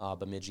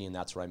Bemidji, and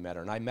that's where I met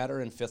her. And I met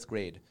her in 5th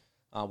grade.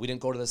 We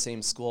didn't go to the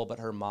same school, but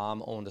her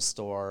mom owned a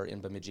store in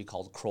Bemidji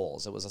called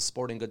Kroll's. It was a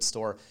sporting goods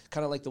store,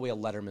 kind of like the way a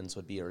Letterman's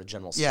would be, or a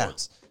General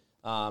Sports.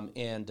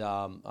 And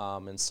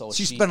so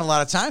she spent a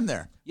lot of time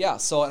there. Yeah.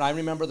 So, and I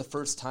remember the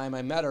first time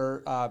I met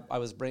her, I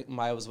was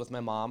with my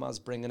mom. I was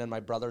bringing in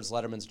my brother's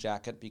Letterman's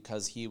jacket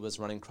because he was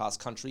running cross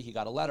country. He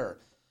got a letter.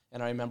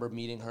 And I remember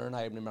meeting her, and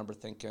I remember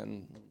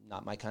thinking,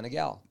 not my kind of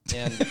gal.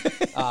 And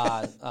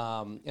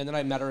and then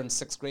I met her in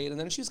 6th grade, and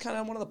then she was kind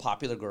of one of the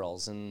popular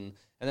girls. And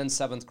then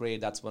 7th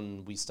grade, that's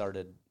when we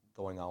started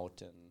going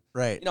out. And,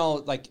 right.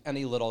 Like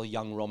any little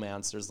young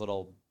romance, there's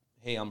little,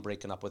 hey, I'm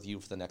breaking up with you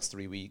for the next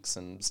 3 weeks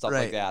and stuff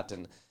like that.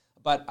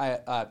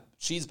 But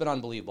she's been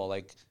unbelievable.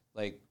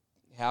 Like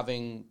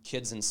having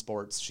kids in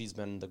sports, she's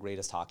been the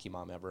greatest hockey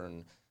mom ever,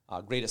 and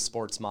greatest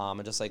sports mom.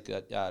 And just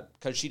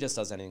because she just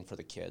does anything for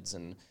the kids.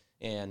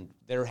 And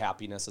their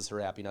happiness is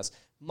her happiness,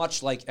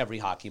 much like every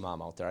hockey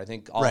mom out there. I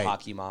think all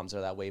hockey moms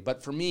are that way.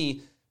 But for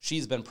me,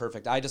 she's been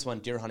perfect. I just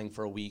went deer hunting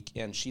for a week,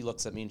 and she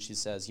looks at me and she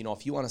says,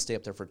 if you want to stay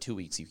up there for 2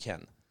 weeks, you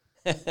can.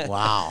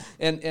 Wow.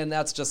 And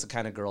that's just the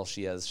kind of girl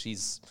she is.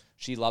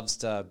 She loves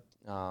to,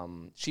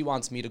 she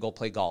wants me to go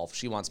play golf.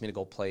 She wants me to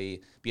go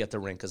be at the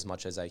rink as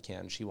much as I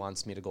can. She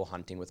wants me to go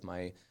hunting with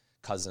my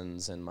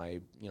cousins and my,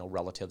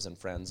 relatives and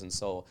friends. And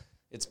so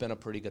it's been a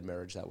pretty good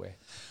marriage that way.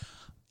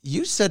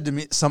 You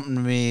said something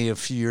to me a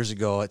few years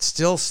ago. It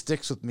still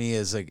sticks with me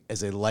as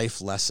a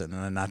life lesson,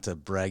 and not to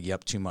brag you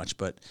up too much,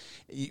 but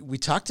we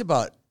talked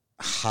about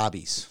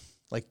hobbies.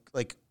 Like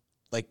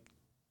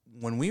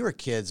when we were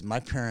kids,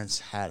 my parents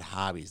had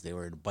hobbies. They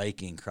were into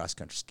biking, cross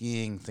country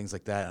skiing, things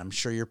like that. I'm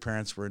sure your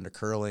parents were into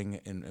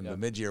curling in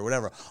Bemidji or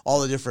whatever. All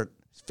the different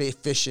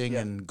fishing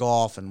and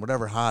golf and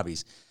whatever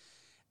hobbies.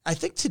 I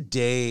think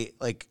today,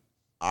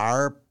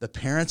 the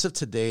parents of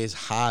today's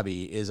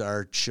hobby is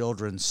our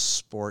children's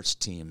sports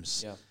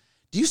teams. Yeah.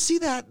 Do you see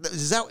that?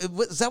 Is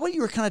that what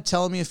you were kind of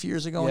telling me a few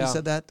years ago when you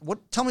said that?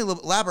 Tell me a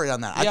little, elaborate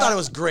on that. I thought it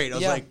was great. I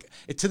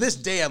was to this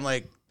day, I'm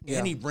like,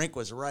 Andy Brink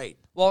was right.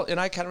 Well, and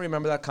I kind of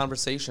remember that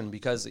conversation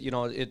because,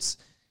 it's,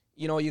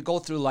 you go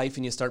through life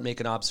and you start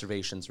making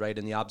observations, right?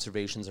 And the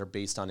observations are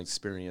based on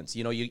experience.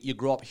 You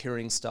grow up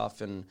hearing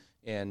stuff and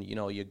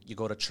you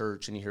go to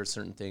church and you hear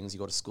certain things. You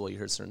go to school, you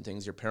hear certain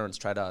things. Your parents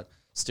try to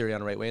steer you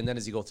on the right way. And then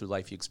as you go through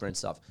life, you experience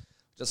stuff.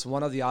 Just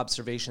one of the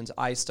observations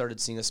I started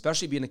seeing,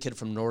 especially being a kid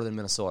from northern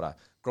Minnesota,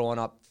 growing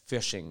up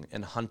fishing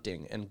and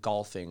hunting and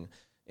golfing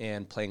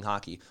and playing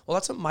hockey. Well,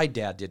 that's what my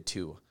dad did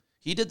too.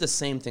 He did the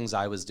same things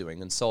I was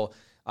doing. And so,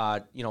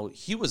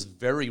 he was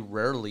very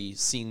rarely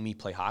seeing me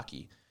play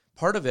hockey.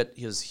 Part of it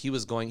is he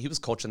was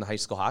coaching the high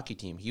school hockey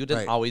team. He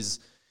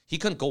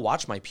couldn't go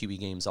watch my Pee Wee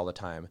games all the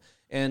time.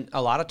 And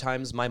a lot of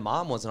times my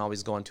mom wasn't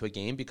always going to a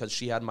game because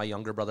she had my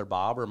younger brother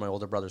Bob or my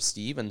older brother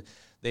Steve, and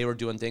they were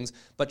doing things.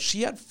 But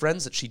she had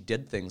friends that she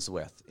did things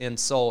with. And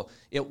so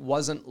it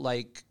wasn't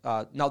like,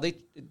 now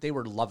they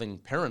were loving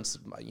parents.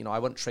 I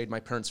wouldn't trade my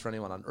parents for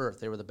anyone on earth.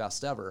 They were the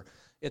best ever.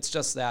 It's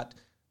just that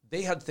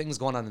they had things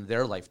going on in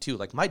their life too.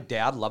 Like my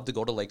dad loved to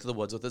go to Lake of the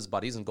Woods with his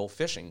buddies and go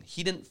fishing.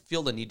 He didn't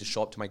feel the need to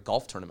show up to my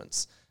golf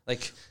tournaments.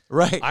 Like,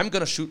 right. I'm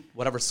going to shoot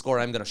whatever score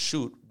I'm going to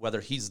shoot, whether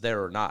he's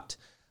there or not.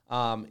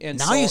 And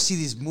now you see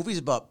these movies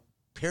about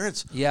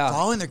parents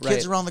following their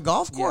kids around the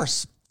golf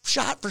course,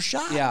 shot for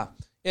shot. Yeah.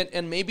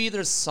 And maybe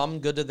there's some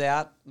good to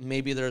that.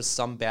 Maybe there's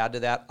some bad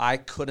to that. I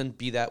couldn't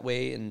be that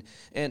way. And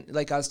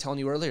like I was telling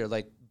you earlier,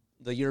 like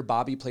the year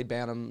Bobby played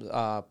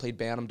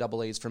Bantam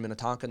double A's for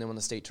Minnetonka and then won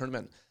the state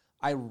tournament,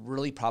 I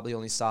really probably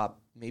only saw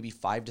maybe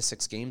 5 to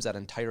 6 games that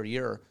entire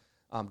year,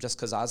 just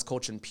because I was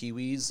coaching Pee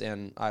Wees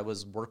and I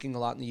was working a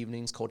lot in the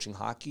evenings coaching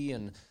hockey,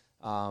 and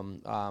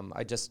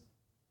I just,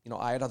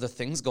 I had other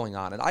things going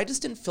on, and I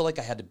just didn't feel like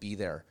I had to be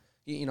there.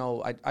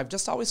 I've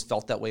just always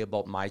felt that way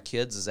about my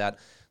kids, is that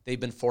they've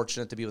been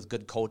fortunate to be with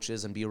good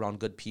coaches and be around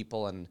good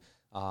people, and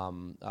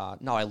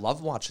now I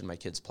love watching my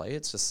kids play.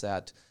 It's just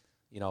that,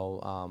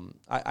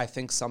 I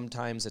think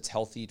sometimes it's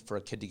healthy for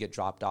a kid to get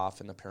dropped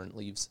off and the parent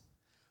leaves.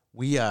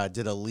 We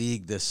did a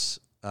league this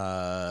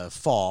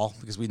fall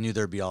because we knew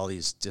there'd be all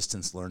these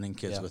distance learning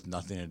kids with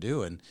nothing to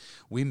do, and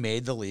we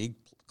made the league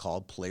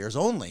called Players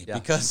Only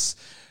because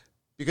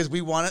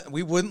we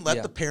wouldn't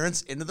let the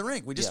parents into the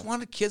rink. We just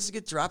wanted kids to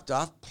get dropped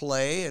off,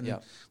 play, and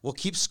we'll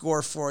keep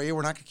score for you.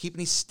 We're not going to keep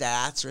any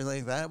stats or anything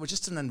like that. It was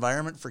just an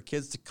environment for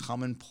kids to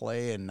come and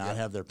play and not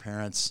have their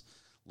parents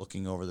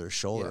looking over their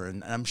shoulder.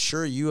 And I'm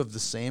sure you have the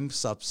same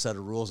subset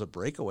of rules at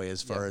Breakaway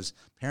as far as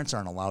parents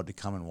aren't allowed to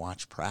come and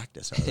watch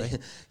practice, are they?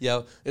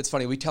 Yeah, it's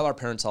funny. We tell our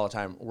parents all the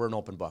time, we're an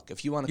open book.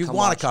 If you want to come,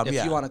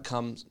 you want to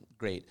come,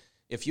 great.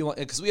 If you want,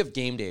 because we have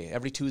game day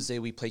every Tuesday.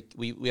 We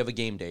have a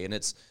game day, and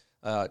it's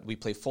we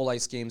play full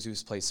ice games. We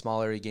play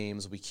small area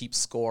games. We keep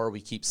score.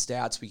 We keep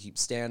stats. We keep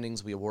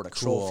standings. We award a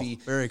trophy.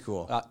 Very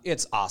cool.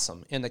 It's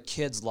awesome, and the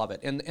kids love it.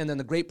 And then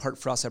the great part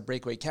for us at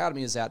Breakaway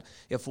Academy is that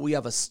if we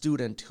have a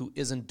student who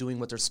isn't doing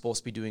what they're supposed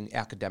to be doing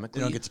academically,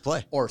 they don't get to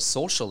play, or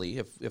socially,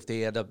 if they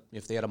had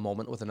a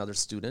moment with another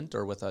student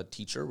or with a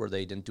teacher where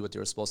they didn't do what they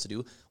were supposed to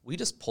do, we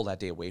just pull that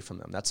day away from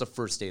them. That's the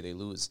first day they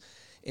lose,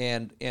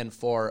 and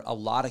for a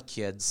lot of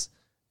kids,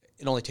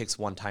 it only takes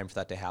one time for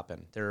that to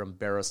happen. They're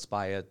embarrassed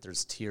by it.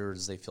 There's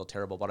tears. They feel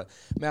terrible about it.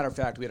 Matter of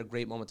fact, we had a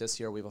great moment this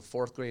year. We have a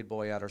 4th grade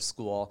boy at our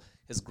school.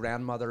 His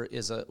grandmother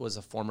was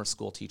a former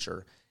school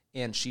teacher,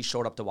 and she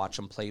showed up to watch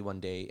him play one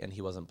day, and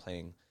he wasn't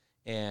playing.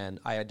 And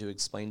I had to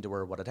explain to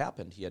her what had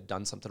happened. He had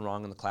done something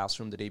wrong in the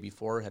classroom the day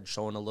before, had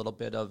shown a little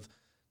bit of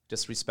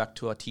disrespect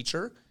to a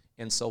teacher,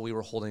 and so we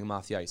were holding him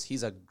off the ice.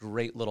 He's a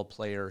great little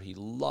player. He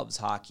loves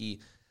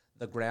hockey.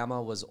 The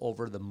grandma was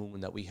over the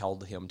moon that we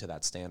held him to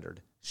that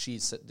standard.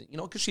 She's,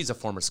 because she's a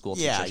former school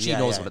teacher. She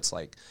knows what it's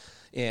like.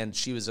 And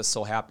she was just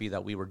so happy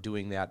that we were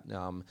doing that,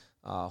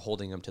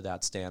 holding him to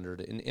that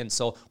standard. And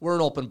so we're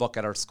an open book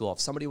at our school. If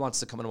somebody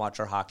wants to come and watch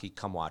our hockey,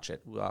 come watch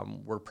it.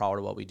 We're proud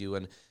of what we do,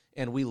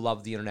 and we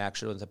love the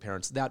interaction with the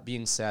parents. That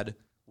being said,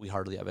 we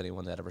hardly have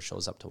anyone that ever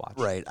shows up to watch.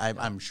 Right,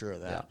 I'm sure of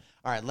that. Yeah.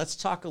 All right, let's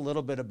talk a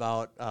little bit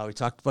about, we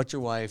talked about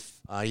your wife.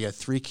 You have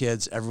 3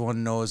 kids.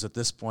 Everyone knows at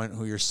this point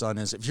who your son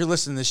is. If you're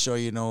listening to this show,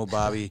 you know who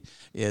Bobby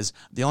is.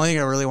 The only thing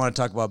I really want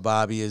to talk about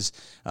Bobby is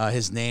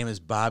his name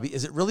is Bobby.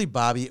 Is it really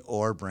Bobby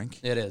or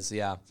Brink? It is,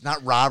 yeah.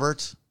 Not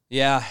Robert?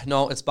 Yeah,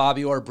 no, it's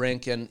Bobby or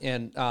Brink.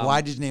 And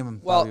why did you name him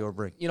Bobby or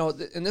Brink?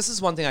 And this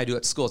is one thing I do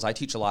at schools. I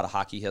teach a lot of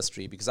hockey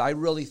history because I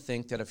really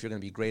think that if you're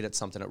going to be great at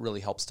something, it really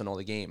helps to know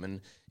the game.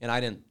 And I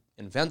didn't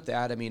invent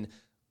that. I mean,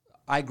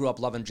 I grew up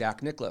loving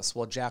Jack Nicklaus.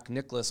 Well, Jack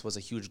Nicklaus was a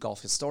huge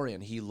golf historian.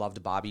 He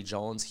loved Bobby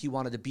Jones. He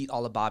wanted to beat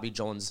all of Bobby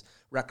Jones'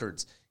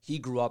 records. He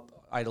grew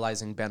up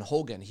idolizing Ben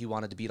Hogan. He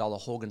wanted to beat all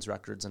of Hogan's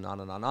records and on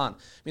and on and on. I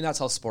mean, that's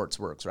how sports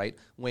works, right?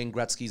 Wayne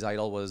Gretzky's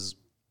idol was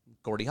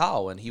Gordie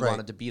Howe, and he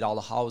wanted to beat all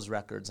of Howe's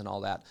records and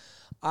all that.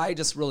 I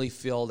just really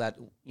feel that,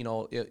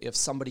 if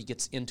somebody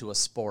gets into a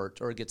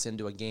sport or gets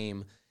into a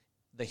game,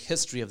 the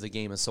history of the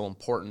game is so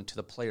important to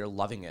the player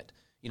loving it.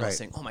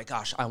 Saying, oh my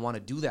gosh, I want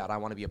to do that. I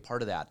want to be a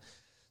part of that.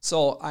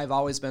 So I've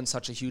always been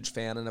such a huge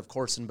fan. And of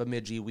course, in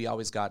Bemidji, we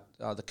always got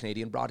the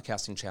Canadian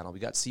Broadcasting Channel. We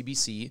got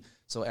CBC.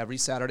 So every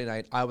Saturday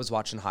night, I was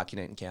watching Hockey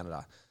Night in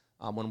Canada.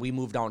 When we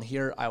moved down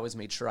here, I always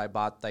made sure I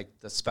bought like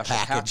the special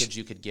package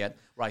you could get,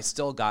 where I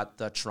still got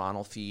the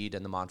Toronto feed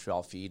and the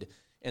Montreal feed.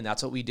 And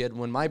that's what we did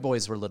when my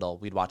boys were little.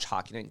 We'd watch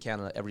Hockey Night in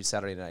Canada every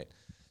Saturday night.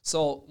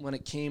 So when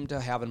it came to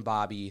having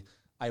Bobby,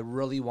 I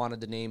really wanted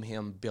to name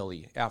him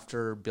Billy,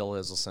 after Bill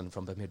Iselson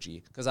from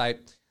Bemidji, because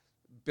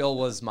Bill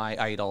was my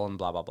idol and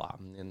blah, blah, blah.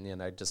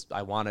 And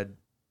I wanted,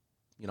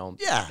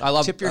 I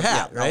love tip your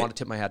hat, right? I want to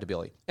tip my hat to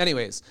Billy.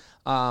 Anyways,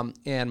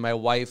 and my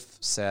wife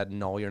said,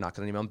 no, you're not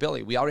going to name him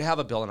Billy. We already have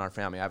a Bill in our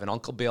family. I have an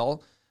Uncle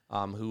Bill,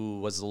 who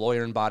was a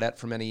lawyer in Baudette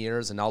for many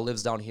years and now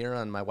lives down here.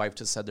 And my wife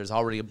just said, there's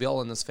already a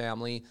Bill in this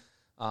family.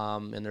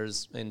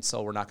 And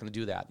so we're not going to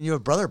do that. You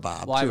have a brother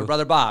Bob. Well, too. I have a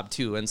brother Bob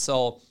too. And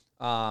so,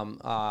 and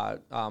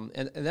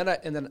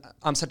then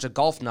I'm such a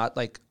golf nut.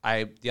 Like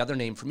the other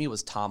name for me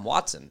was Tom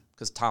Watson,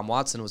 because Tom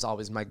Watson was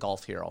always my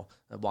golf hero.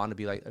 I wanted to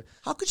be like.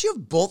 How could you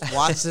have both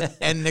Watson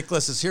and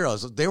Nicholas as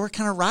heroes? They were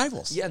kind of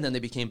rivals. Yeah, and then they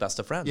became best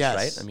of friends, yes.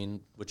 right? I mean,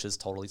 which is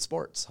totally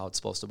sports, how it's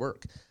supposed to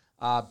work.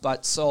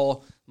 But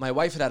so my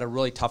wife had a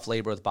really tough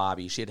labor with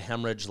Bobby. She had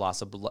hemorrhage,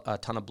 lost a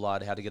ton of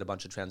blood, had to get a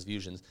bunch of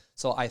transfusions.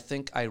 So I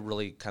think I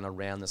really kind of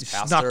ran this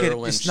past her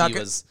when she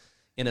was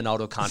in and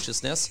out of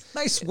consciousness.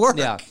 Nice work.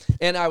 Yeah.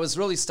 And I was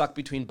really stuck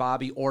between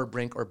Bobby or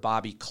Brink or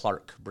Bobby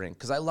Clark Brink,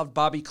 because I loved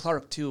Bobby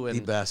Clark too. And,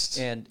 the best.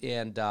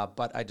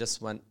 But I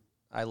just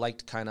I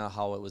liked kind of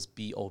how it was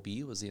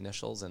B.O.B. was the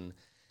initials, and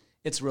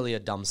it's really a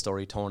dumb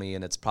story, Tony,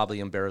 and it's probably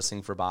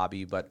embarrassing for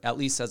Bobby, but at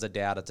least as a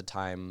dad at the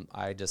time,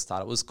 I just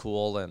thought it was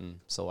cool,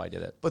 and so I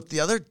did it. But the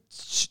other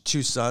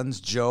two sons,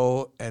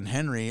 Joe and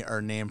Henry,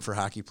 are named for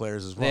hockey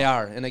players as well. They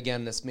are, and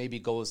again, this maybe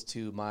goes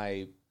to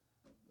my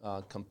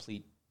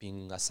complete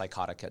being a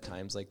psychotic at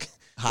times. Like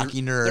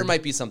hockey nerd. There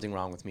might be something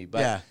wrong with me,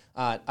 but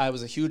I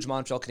was a huge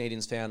Montreal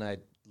Canadiens fan. I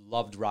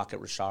loved Rocket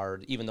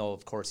Richard, even though,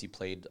 of course, he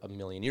played a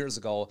million years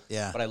ago.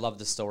 Yeah. But I loved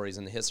the stories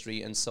and the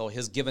history, and so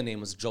his given name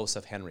was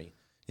Joseph Henry.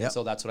 Yep.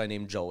 So that's what I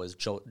named Joe.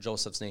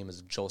 Joseph's name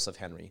is Joseph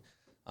Henry.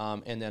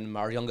 And then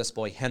our youngest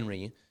boy,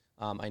 Henry,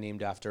 I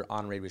named after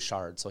Henri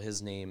Richard. So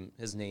his name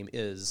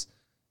is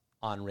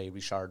Henri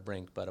Richard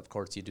Brink, but of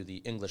course you do the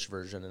English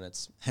version and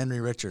it's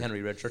Henry Richard.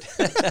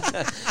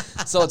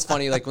 So it's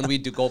funny, like when we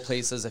do go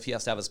places, if he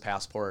has to have his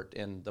passport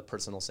and the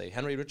person will say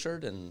Henry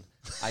Richard, and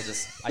I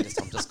just tell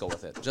him, just go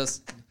with it.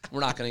 We're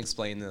not going to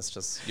explain this.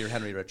 Just you're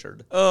Henry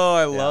Richard. Oh,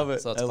 I love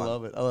it. So I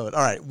love it. All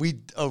right, we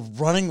are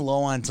running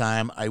low on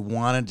time. I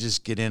want to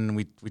just get in.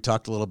 We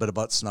talked a little bit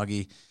about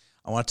Snuggie.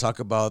 I want to talk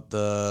about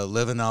the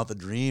living out the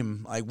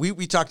dream. Like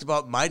we talked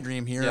about my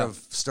dream here of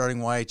starting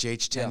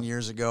YHH 10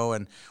 years ago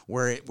and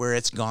where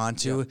it's gone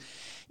to. Yeah.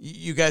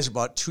 You guys are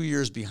about 2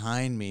 years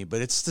behind me,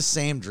 but it's the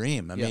same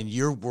dream. I mean,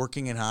 you're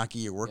working in hockey.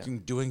 You're working,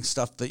 doing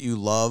stuff that you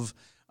love.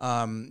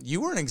 You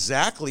weren't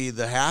exactly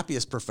the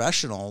happiest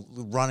professional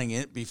running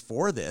it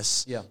before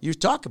this. Yeah. You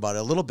talk about it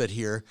a little bit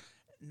here.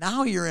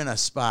 Now you're in a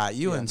spot.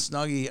 You and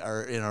Snuggie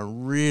are in a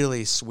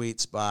really sweet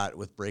spot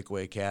with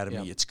Breakaway Academy.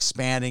 Yeah. It's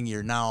expanding.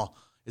 You're now...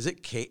 Is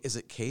it K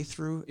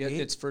through 8?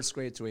 It's first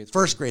grade through 8th grade.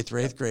 First grade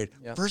through 8th grade.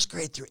 Yeah. First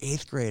grade through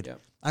 8th grade. Yeah.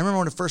 I remember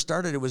when it first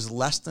started, it was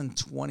less than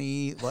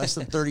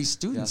 30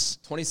 students.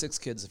 26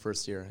 kids the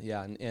first year.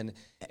 Yeah. And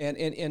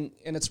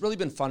it's really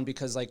been fun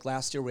because like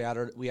last year we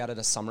added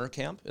a summer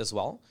camp as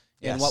well.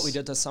 And what we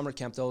did to summer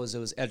camp though is it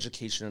was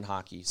education and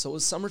hockey. So it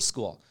was summer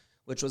school,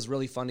 which was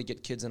really fun to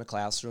get kids in a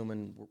classroom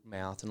and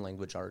math and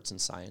language arts and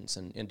science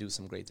and do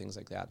some great things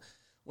like that.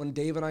 When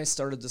Dave and I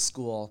started the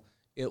school,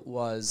 it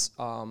was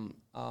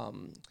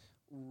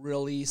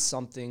really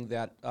something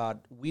that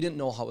we didn't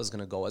know how it was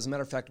going to go. As a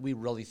matter of fact, we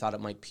really thought it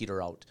might peter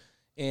out.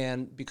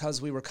 And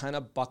because we were kind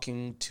of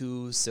bucking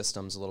two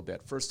systems a little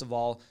bit. First of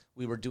all,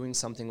 we were doing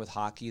something with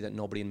hockey that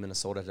nobody in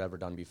Minnesota had ever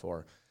done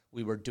before.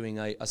 We were doing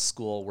a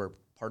school where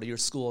part of your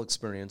school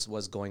experience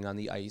was going on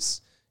the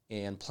ice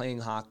and playing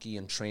hockey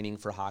and training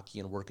for hockey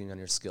and working on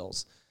your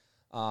skills.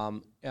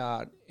 And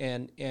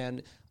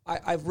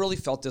I've really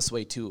felt this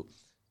way too.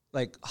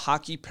 Like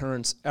hockey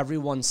parents,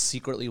 everyone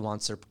secretly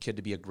wants their kid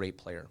to be a great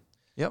player.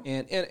 Yep.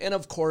 And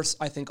of course,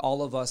 I think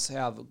all of us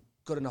have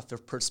good enough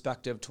of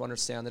perspective to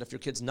understand that if your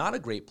kid's not a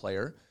great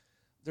player,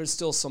 there's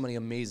still so many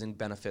amazing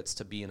benefits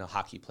to being a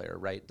hockey player,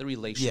 right? The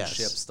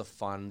relationships, the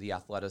fun, the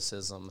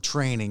athleticism.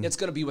 Training. It's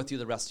going to be with you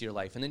the rest of your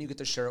life. And then you get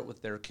to share it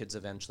with their kids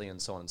eventually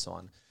and so on and so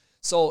on.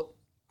 So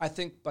I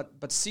think,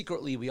 but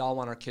secretly, we all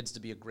want our kids to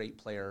be a great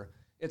player.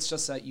 It's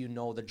just that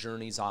the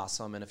journey's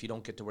awesome, and if you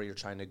don't get to where you're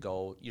trying to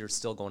go, you're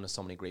still going to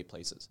so many great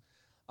places.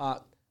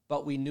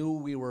 But we knew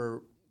we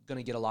were going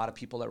to get a lot of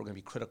people that were going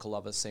to be critical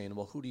of us saying,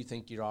 well, who do you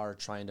think you are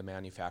trying to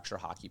manufacture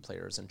hockey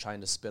players and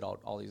trying to spit out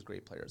all these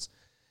great players?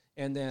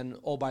 And then,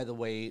 oh, by the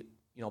way,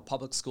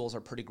 public schools are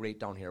pretty great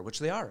down here, which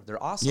they are.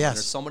 They're awesome. Yes. And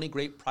there's so many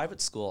great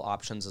private school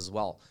options as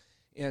well.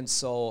 And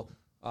so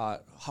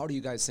how do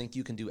you guys think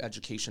you can do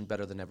education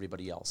better than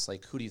everybody else?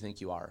 Like, who do you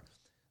think you are?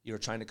 You're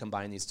trying to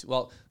combine these two.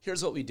 Well,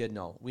 here's what we did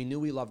know. We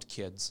knew we loved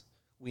kids.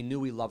 We knew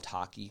we loved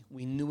hockey.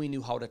 We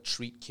knew how to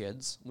treat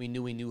kids. We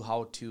knew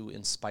how to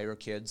inspire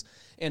kids.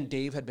 And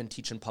Dave had been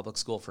teaching public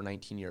school for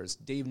 19 years.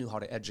 Dave knew how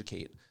to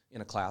educate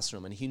in a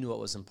classroom, and he knew what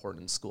was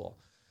important in school.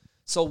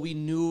 So we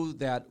knew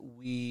that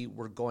we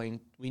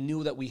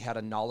knew that we had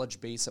a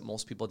knowledge base that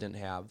most people didn't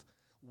have.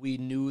 We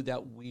knew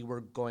that we were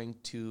going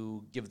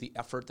to give the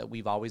effort that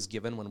we've always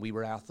given when we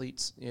were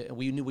athletes.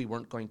 We knew we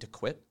weren't going to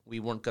quit. We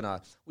weren't gonna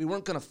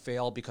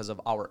fail because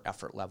of our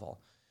effort level.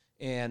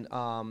 And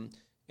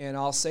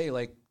I'll say,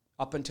 like,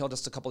 up until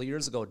just a couple of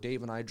years ago,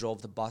 Dave and I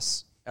drove the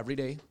bus every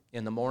day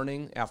in the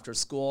morning after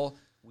school.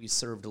 We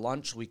served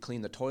lunch. We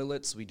cleaned the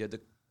toilets. We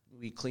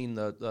cleaned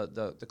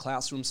the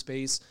classroom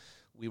space.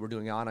 We were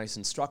doing on-ice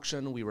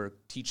instruction. We were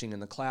teaching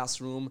in the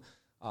classroom.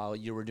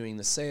 You were doing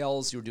the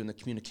sales. You were doing the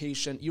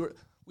communication.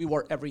 We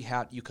wore every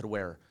hat you could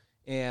wear.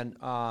 And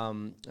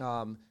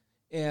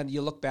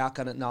you look back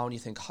on it now and you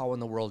think, how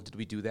in the world did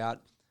we do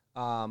that?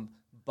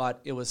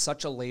 But it was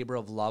such a labor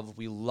of love.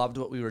 We loved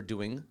what we were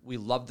doing. We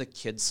loved the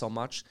kids so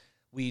much.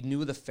 We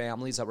knew the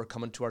families that were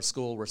coming to our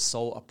school were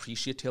so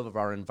appreciative of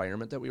our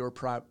environment that we were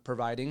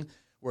providing,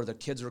 where the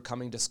kids were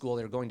coming to school.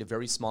 They were going to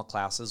very small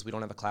classes. We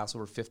don't have a class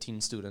over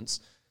 15 students,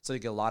 so they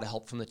get a lot of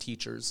help from the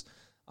teachers.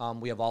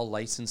 We have all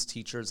licensed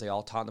teachers. They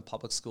all taught in the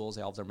public schools.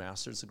 They all have their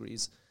master's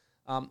degrees.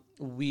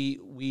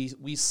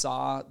 We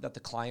saw that the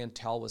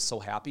clientele was so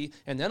happy,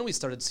 and then we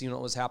started seeing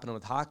what was happening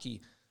with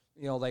hockey.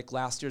 You know, like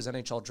last year's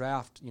NHL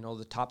draft, you know,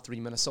 the top 3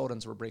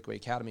 Minnesotans were Breakaway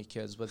Academy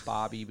kids with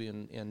Bobby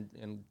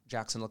and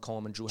Jackson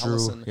Lacombe and Drew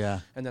Hellison.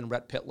 Yeah. And then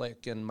Rhett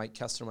Pitlick and Mike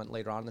Kester went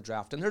later on in the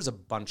draft. And there's a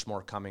bunch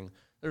more coming.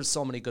 There's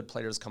so many good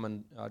players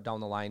coming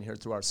down the line here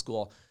through our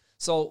school.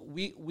 So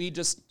we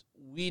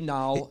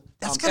now...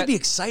 That's got to be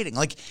exciting.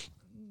 Like,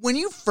 when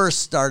you first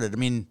started, I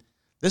mean,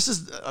 this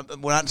is...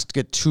 we're not to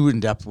get too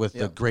in-depth with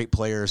the great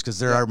players, because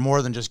there are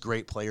more than just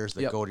great players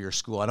that go to your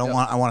school. I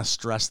want to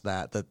stress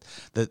that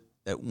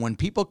when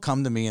people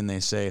come to me and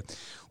they say,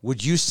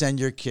 would you send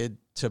your kid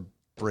to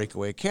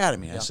Breakaway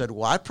Academy? I said,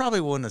 well, I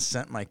probably wouldn't have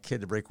sent my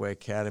kid to Breakaway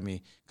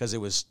Academy because it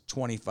was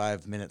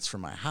 25 minutes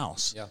from my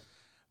house. Yeah.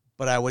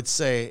 But I would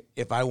say,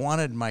 if I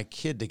wanted my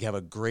kid to have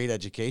a great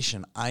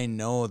education, I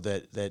know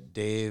that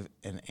Dave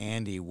and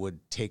Andy would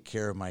take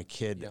care of my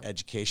kid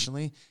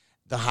educationally.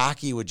 The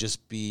hockey would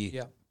just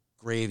be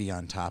gravy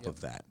on top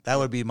of that. That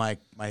would be my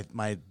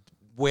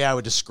way I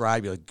would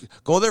describe you. Like,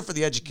 go there for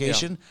the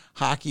education.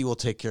 Hockey will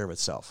take care of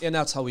itself. And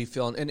that's how we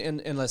feel.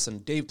 And listen,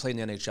 Dave played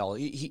in the NHL.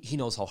 He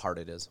knows how hard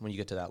it is when you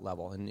get to that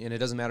level. And it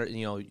doesn't matter,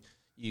 you know,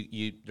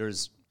 you're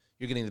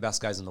getting the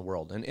best guys in the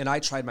world. And I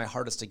tried my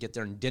hardest to get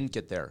there and didn't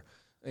get there.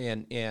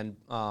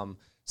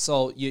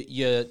 So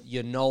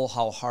you know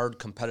how hard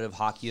competitive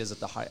hockey is at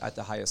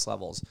the highest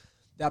levels.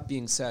 That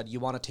being said, you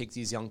want to take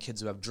these young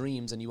kids who have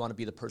dreams, and you want to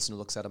be the person who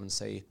looks at them and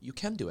say, you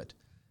can do it.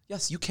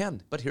 Yes, you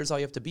can, but here's how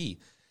you have to be.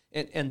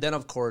 And then,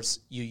 of course,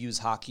 you use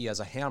hockey as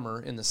a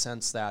hammer in the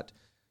sense that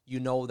you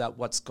know that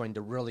what's going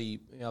to really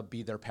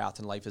be their path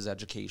in life is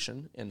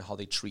education and how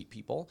they treat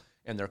people,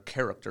 and their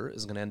character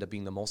is going to end up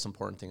being the most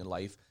important thing in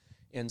life.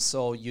 And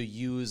so you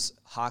use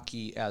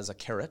hockey as a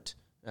carrot,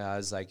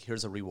 as like,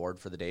 here's a reward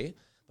for the day,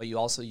 but you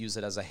also use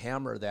it as a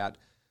hammer that,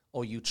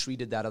 oh, you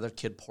treated that other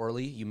kid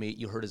poorly,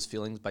 you hurt his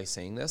feelings by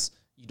saying this,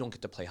 you don't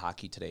get to play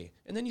hockey today.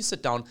 And then you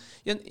sit down,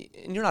 and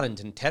you're not in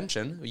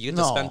intention. You get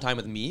to spend time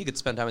with me, you get to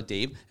spend time with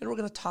Dave, and we're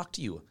going to talk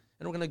to you.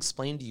 And we're going to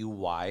explain to you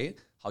why,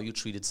 how you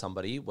treated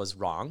somebody was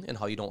wrong, and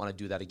how you don't want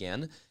to do that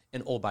again.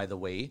 And oh, by the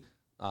way,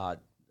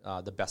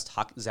 the best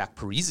Zach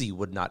Parise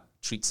would not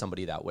treat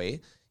somebody that way.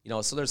 You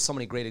know, so there's so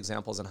many great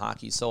examples in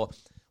hockey. So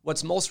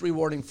what's most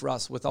rewarding for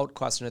us, without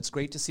question, it's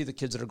great to see the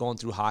kids that are going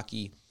through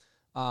hockey.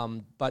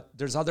 But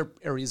there's other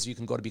areas you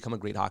can go to become a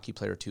great hockey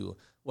player too.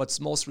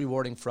 What's most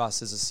rewarding for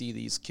us is to see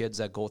these kids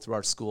that go through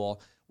our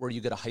school, where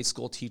you get a high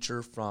school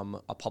teacher from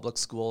a public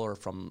school or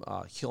from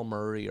Hill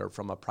Murray or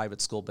from a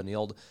private school,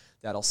 Benilde,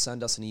 that'll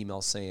send us an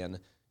email saying,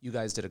 you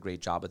guys did a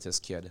great job with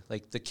this kid.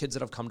 Like, the kids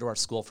that have come to our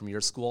school from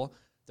your school,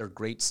 they're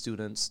great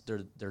students.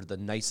 They're the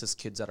nicest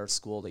kids at our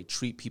school. They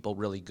treat people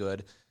really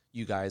good.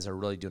 You guys are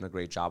really doing a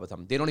great job with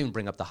them. They don't even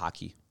bring up the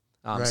hockey.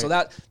 Right. So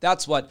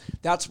that's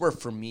where,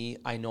 for me,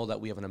 I know that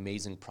we have an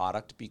amazing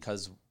product,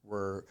 because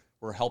we're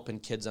helping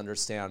kids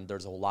understand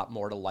there's a lot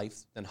more to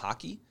life than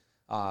hockey.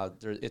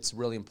 It's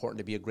really important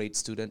to be a great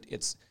student.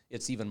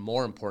 It's even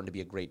more important to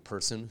be a great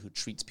person who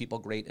treats people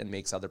great and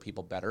makes other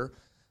people better.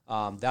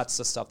 That's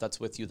the stuff that's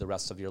with you the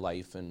rest of your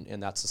life,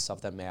 and that's the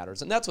stuff that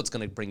matters. And that's what's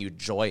going to bring you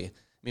joy.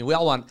 I mean, we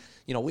all want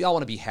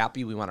to be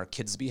happy. We want our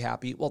kids to be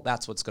happy. Well,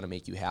 that's what's going to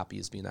make you happy,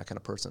 is being that kind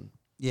of person.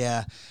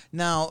 Yeah.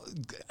 Now,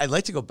 I'd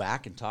like to go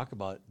back and talk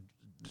about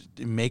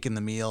making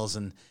the meals,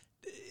 and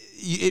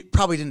it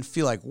probably didn't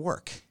feel like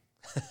work,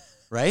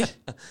 right?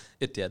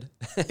 It did.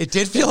 It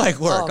did feel like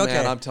work. Oh, okay,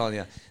 man, I'm telling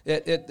you,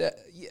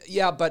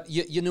 yeah. But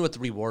you knew what the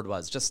reward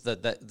was. Just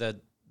the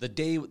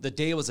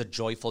day was a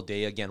joyful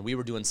day. Again, we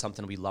were doing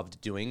something we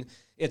loved doing.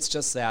 It's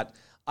just that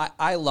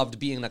I loved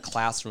being in a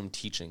classroom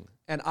teaching,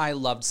 and I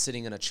loved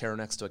sitting in a chair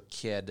next to a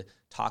kid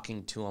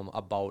talking to him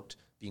about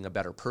being a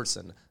better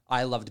person.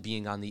 I loved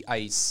being on the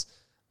ice,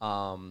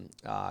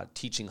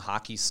 teaching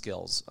hockey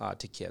skills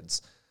to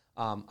kids.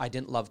 I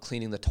didn't love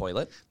cleaning the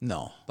toilet.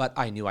 No. But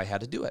I knew I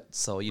had to do it,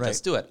 so you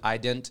just do it. I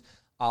didn't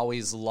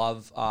always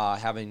love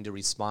having to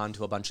respond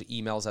to a bunch of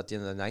emails at the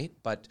end of the night,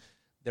 but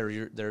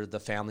they're the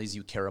families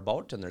you care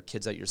about, and they're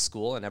kids at your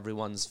school, and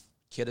everyone's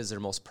kid is their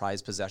most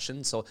prized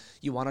possession. So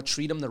you want to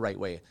treat them the right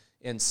way.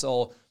 And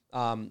so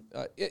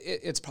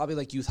it's probably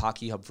like Youth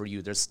Hockey Hub for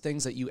you. There's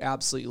things that you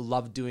absolutely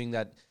love doing,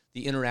 that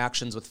the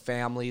interactions with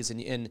families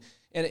and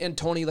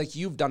Tony, like,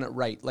 you've done it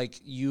right. Like,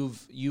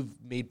 you've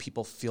made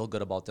people feel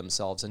good about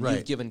themselves, and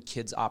you've given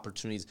kids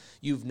opportunities.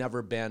 You've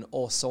never been,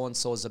 oh,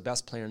 so-and-so is the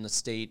best player in the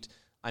state,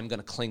 I'm going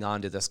to cling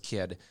on to this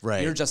kid.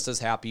 Right. You're just as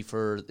happy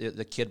for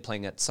the kid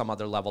playing at some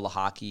other level of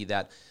hockey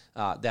that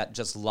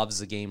just loves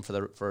the game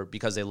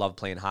because they love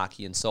playing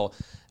hockey. And so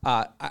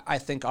I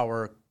think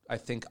our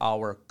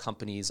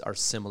companies are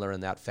similar in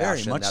that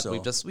fashion. Very much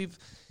that so.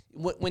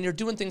 When you're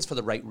doing things for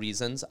the right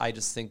reasons, I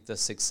just think the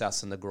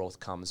success and the growth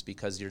comes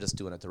because you're just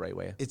doing it the right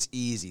way. It's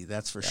easy,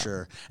 that's for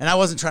sure. And I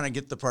wasn't trying to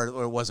get the part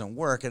where it wasn't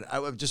work. And I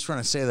was just trying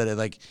to say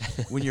that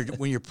when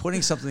you're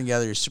putting something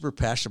together, you're super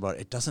passionate about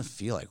it. It doesn't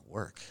feel like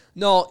work.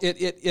 No,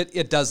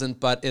 it doesn't.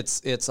 But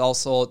it's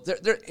also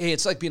hey,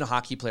 it's like being a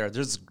hockey player.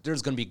 There's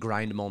going to be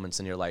grind moments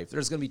in your life.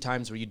 There's going to be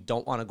times where you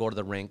don't want to go to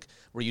the rink,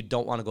 where you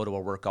don't want to go to a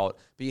workout,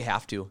 but you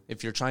have to.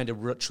 If you're trying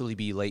to truly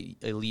be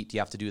elite, you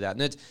have to do that.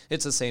 And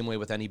it's the same way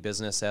with any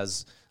business,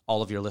 as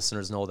all of your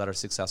listeners know that are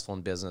successful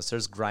in business.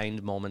 There's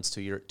grind moments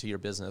to your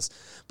business,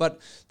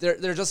 but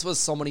there just was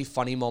so many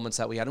funny moments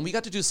that we had, and we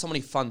got to do so many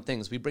fun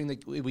things.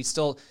 We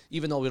still,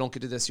 even though we don't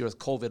get to this year with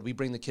COVID, we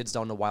bring the kids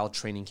down to Wild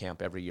Training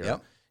Camp every year.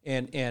 Yep.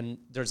 And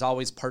there's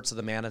always parts of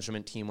the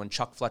management team. When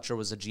Chuck Fletcher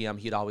was a GM,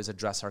 he'd always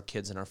address our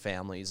kids and our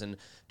families and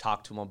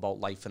talk to them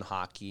about life in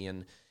hockey.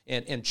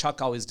 And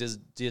Chuck always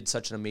did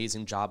such an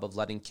amazing job of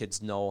letting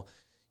kids know,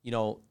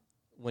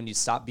 when you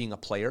stop being a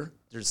player,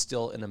 there's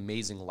still an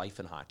amazing life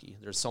in hockey.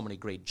 There's so many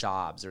great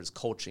jobs. There's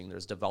coaching,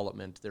 there's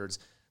development,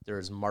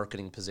 there's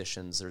marketing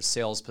positions, there's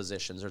sales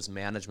positions, there's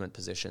management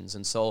positions.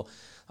 And so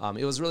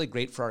it was really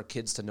great for our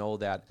kids to know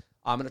that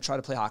I'm going to try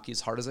to play hockey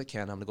as hard as I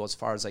can. I'm going to go as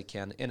far as I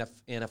can. And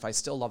if I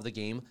still love the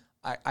game,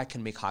 I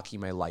can make hockey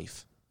my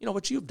life.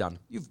 What you've done.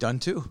 You've done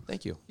too.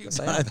 Thank you. You've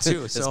done it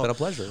too. It's been a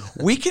pleasure.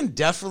 We can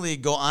definitely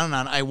go on and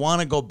on. I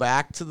want to go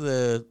back to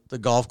the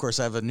golf course.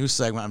 I have a new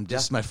segment.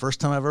 This is my first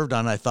time I've ever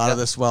done it. I thought of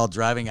this while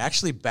driving.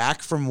 Actually,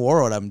 back from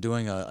Warroad, I'm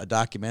doing a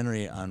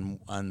documentary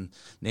on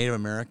Native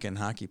American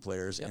hockey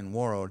players in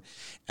Warroad.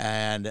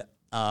 And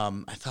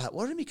I thought,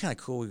 wouldn't it be kind of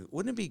cool?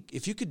 Wouldn't it be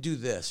if you could do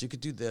this, or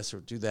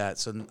do that?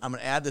 So I'm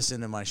going to add this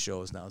into my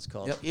shows now. It's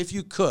called If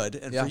You Could.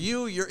 And for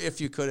you, your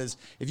If You Could is,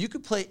 if you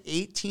could play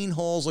 18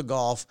 holes of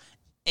golf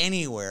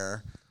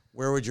anywhere,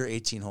 where would your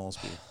 18 holes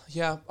be?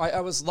 Yeah, I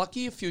was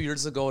lucky a few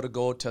years ago to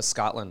go to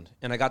Scotland,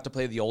 and I got to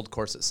play the old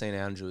course at St.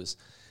 Andrews.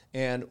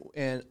 And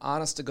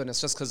honest to goodness,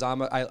 just because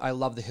I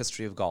love the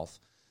history of golf.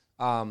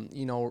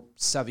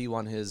 Seve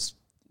won his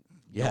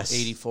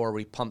 84 where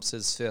he pumps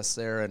his fist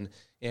there,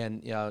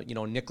 and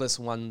Nicholas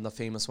won the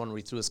famous one where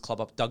he threw his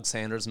club up. Doug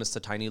Sanders missed a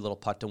tiny little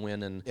putt to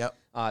win, and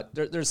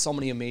there's so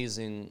many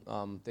amazing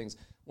things.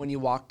 When I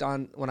walked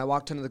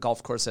into the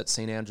golf course at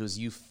St. Andrews,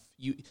 you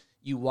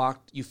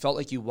felt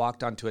like you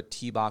walked onto a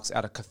tee box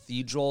at a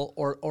cathedral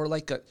or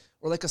like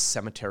a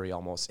cemetery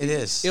almost.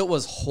 It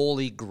was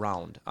holy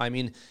ground. I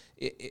mean,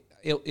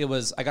 it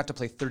was. I got to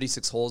play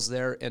 36 holes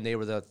there, and they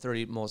were the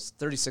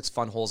 36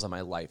 fun holes of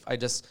my life. I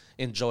just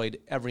enjoyed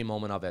every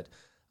moment of it.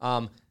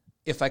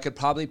 If I could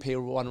probably play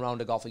one round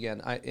of golf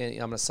again, I'm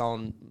going to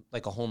sound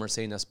like a homer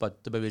saying this,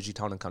 but the Bemidji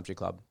Town and Country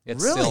Club.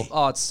 It's still.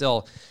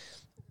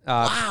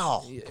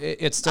 Wow.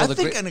 It's still I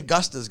think an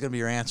Augusta is going to be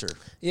your answer.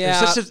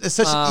 Yeah. It's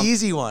such an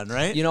easy one,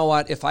 right? You know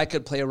what? If I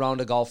could play a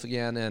round of golf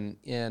again,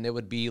 and it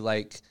would be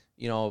like,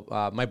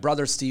 my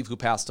brother Steve, who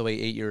passed away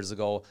 8 years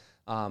ago,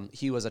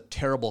 he was a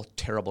terrible,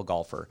 terrible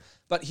golfer.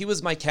 But he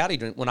was my caddy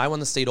when I won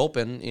the state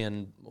open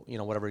in,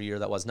 whatever year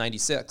that was,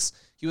 96.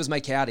 He was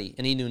my caddy,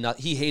 and he knew not.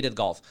 He hated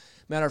golf.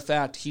 Matter of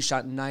fact, he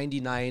shot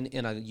 99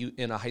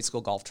 in a high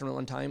school golf tournament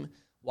one time,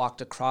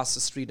 walked across the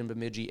street in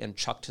Bemidji and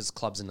chucked his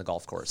clubs in the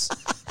golf course.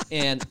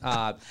 And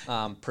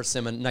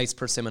nice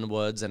persimmon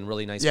woods and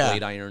really nice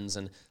blade irons.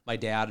 And my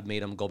dad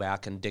made him go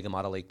back and dig him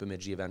out of Lake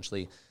Bemidji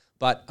eventually.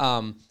 But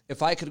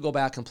if I could go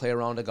back and play a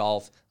round of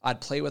golf,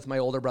 I'd play with my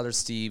older brother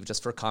Steve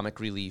just for comic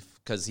relief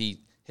because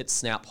he hit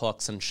snap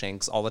hooks and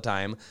shanks all the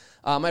time.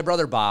 My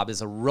brother Bob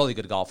is a really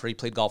good golfer. He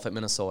played golf at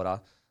Minnesota.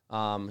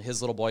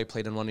 His little boy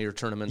played in one of your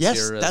tournaments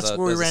here. Yes, that's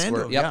where we ran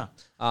into him, yeah.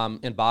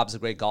 And Bob's a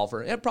great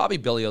golfer. And probably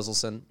Billy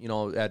Iselson,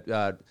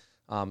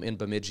 in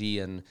Bemidji.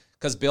 And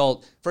because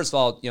Bill, first of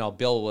all,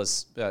 Bill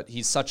was,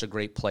 he's such a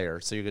great player.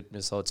 So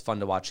it's fun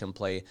to watch him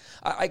play.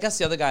 I guess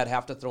the other guy I'd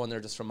have to throw in there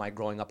just from my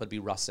growing up would be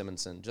Russ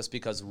Simonson, just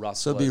because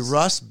Russ So it'd be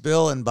Russ,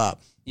 Bill, and Bob.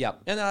 Yeah,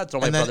 and then I'd throw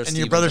my brother Steve. And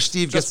your brother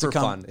Steve gets to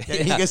come. Fun.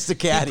 He gets to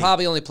caddy. He'd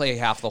probably only play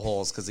half the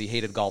holes because he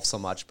hated golf so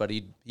much, but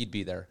he'd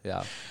be there.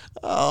 Yeah.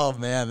 Oh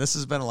man, this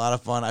has been a lot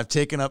of fun. I've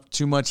taken up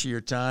too much of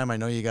your time. I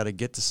know you got to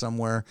get to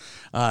somewhere.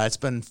 It's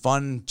been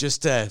fun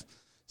just to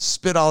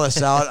spit all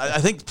this out. I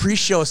think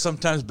pre-show is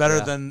sometimes better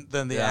Yeah.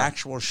 than the Yeah.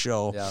 actual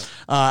show. Yeah.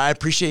 I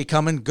appreciate you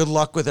coming. Good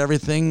luck with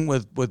everything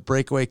with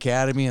Breakaway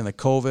Academy and the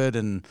COVID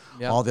and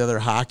Yeah. all the other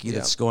hockey Yeah.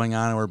 that's going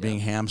on and we're being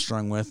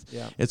hamstrung with.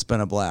 Yeah. It's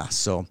been a blast.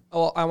 So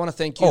Well, I want to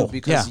thank you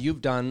because yeah.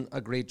 you've done a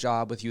great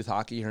job with youth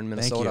hockey here in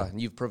Minnesota. you. And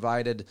you've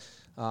provided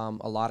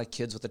a lot of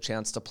kids with a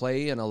chance to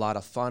play and a lot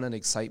of fun and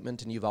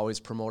excitement. And you've always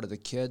promoted the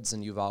kids,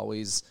 and you've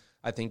always,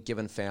 I think,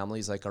 given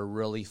families like a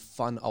really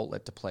fun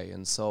outlet to play.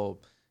 And so,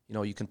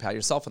 you can pat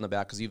yourself on the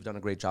back because you've done a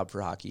great job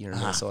for hockey here in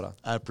Minnesota.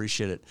 I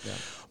appreciate it. Yeah.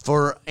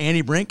 For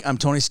Andy Brink, I'm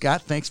Tony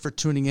Scott. Thanks for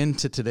tuning in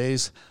to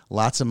today's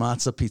Lots of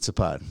Matzo Pizza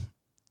Pod.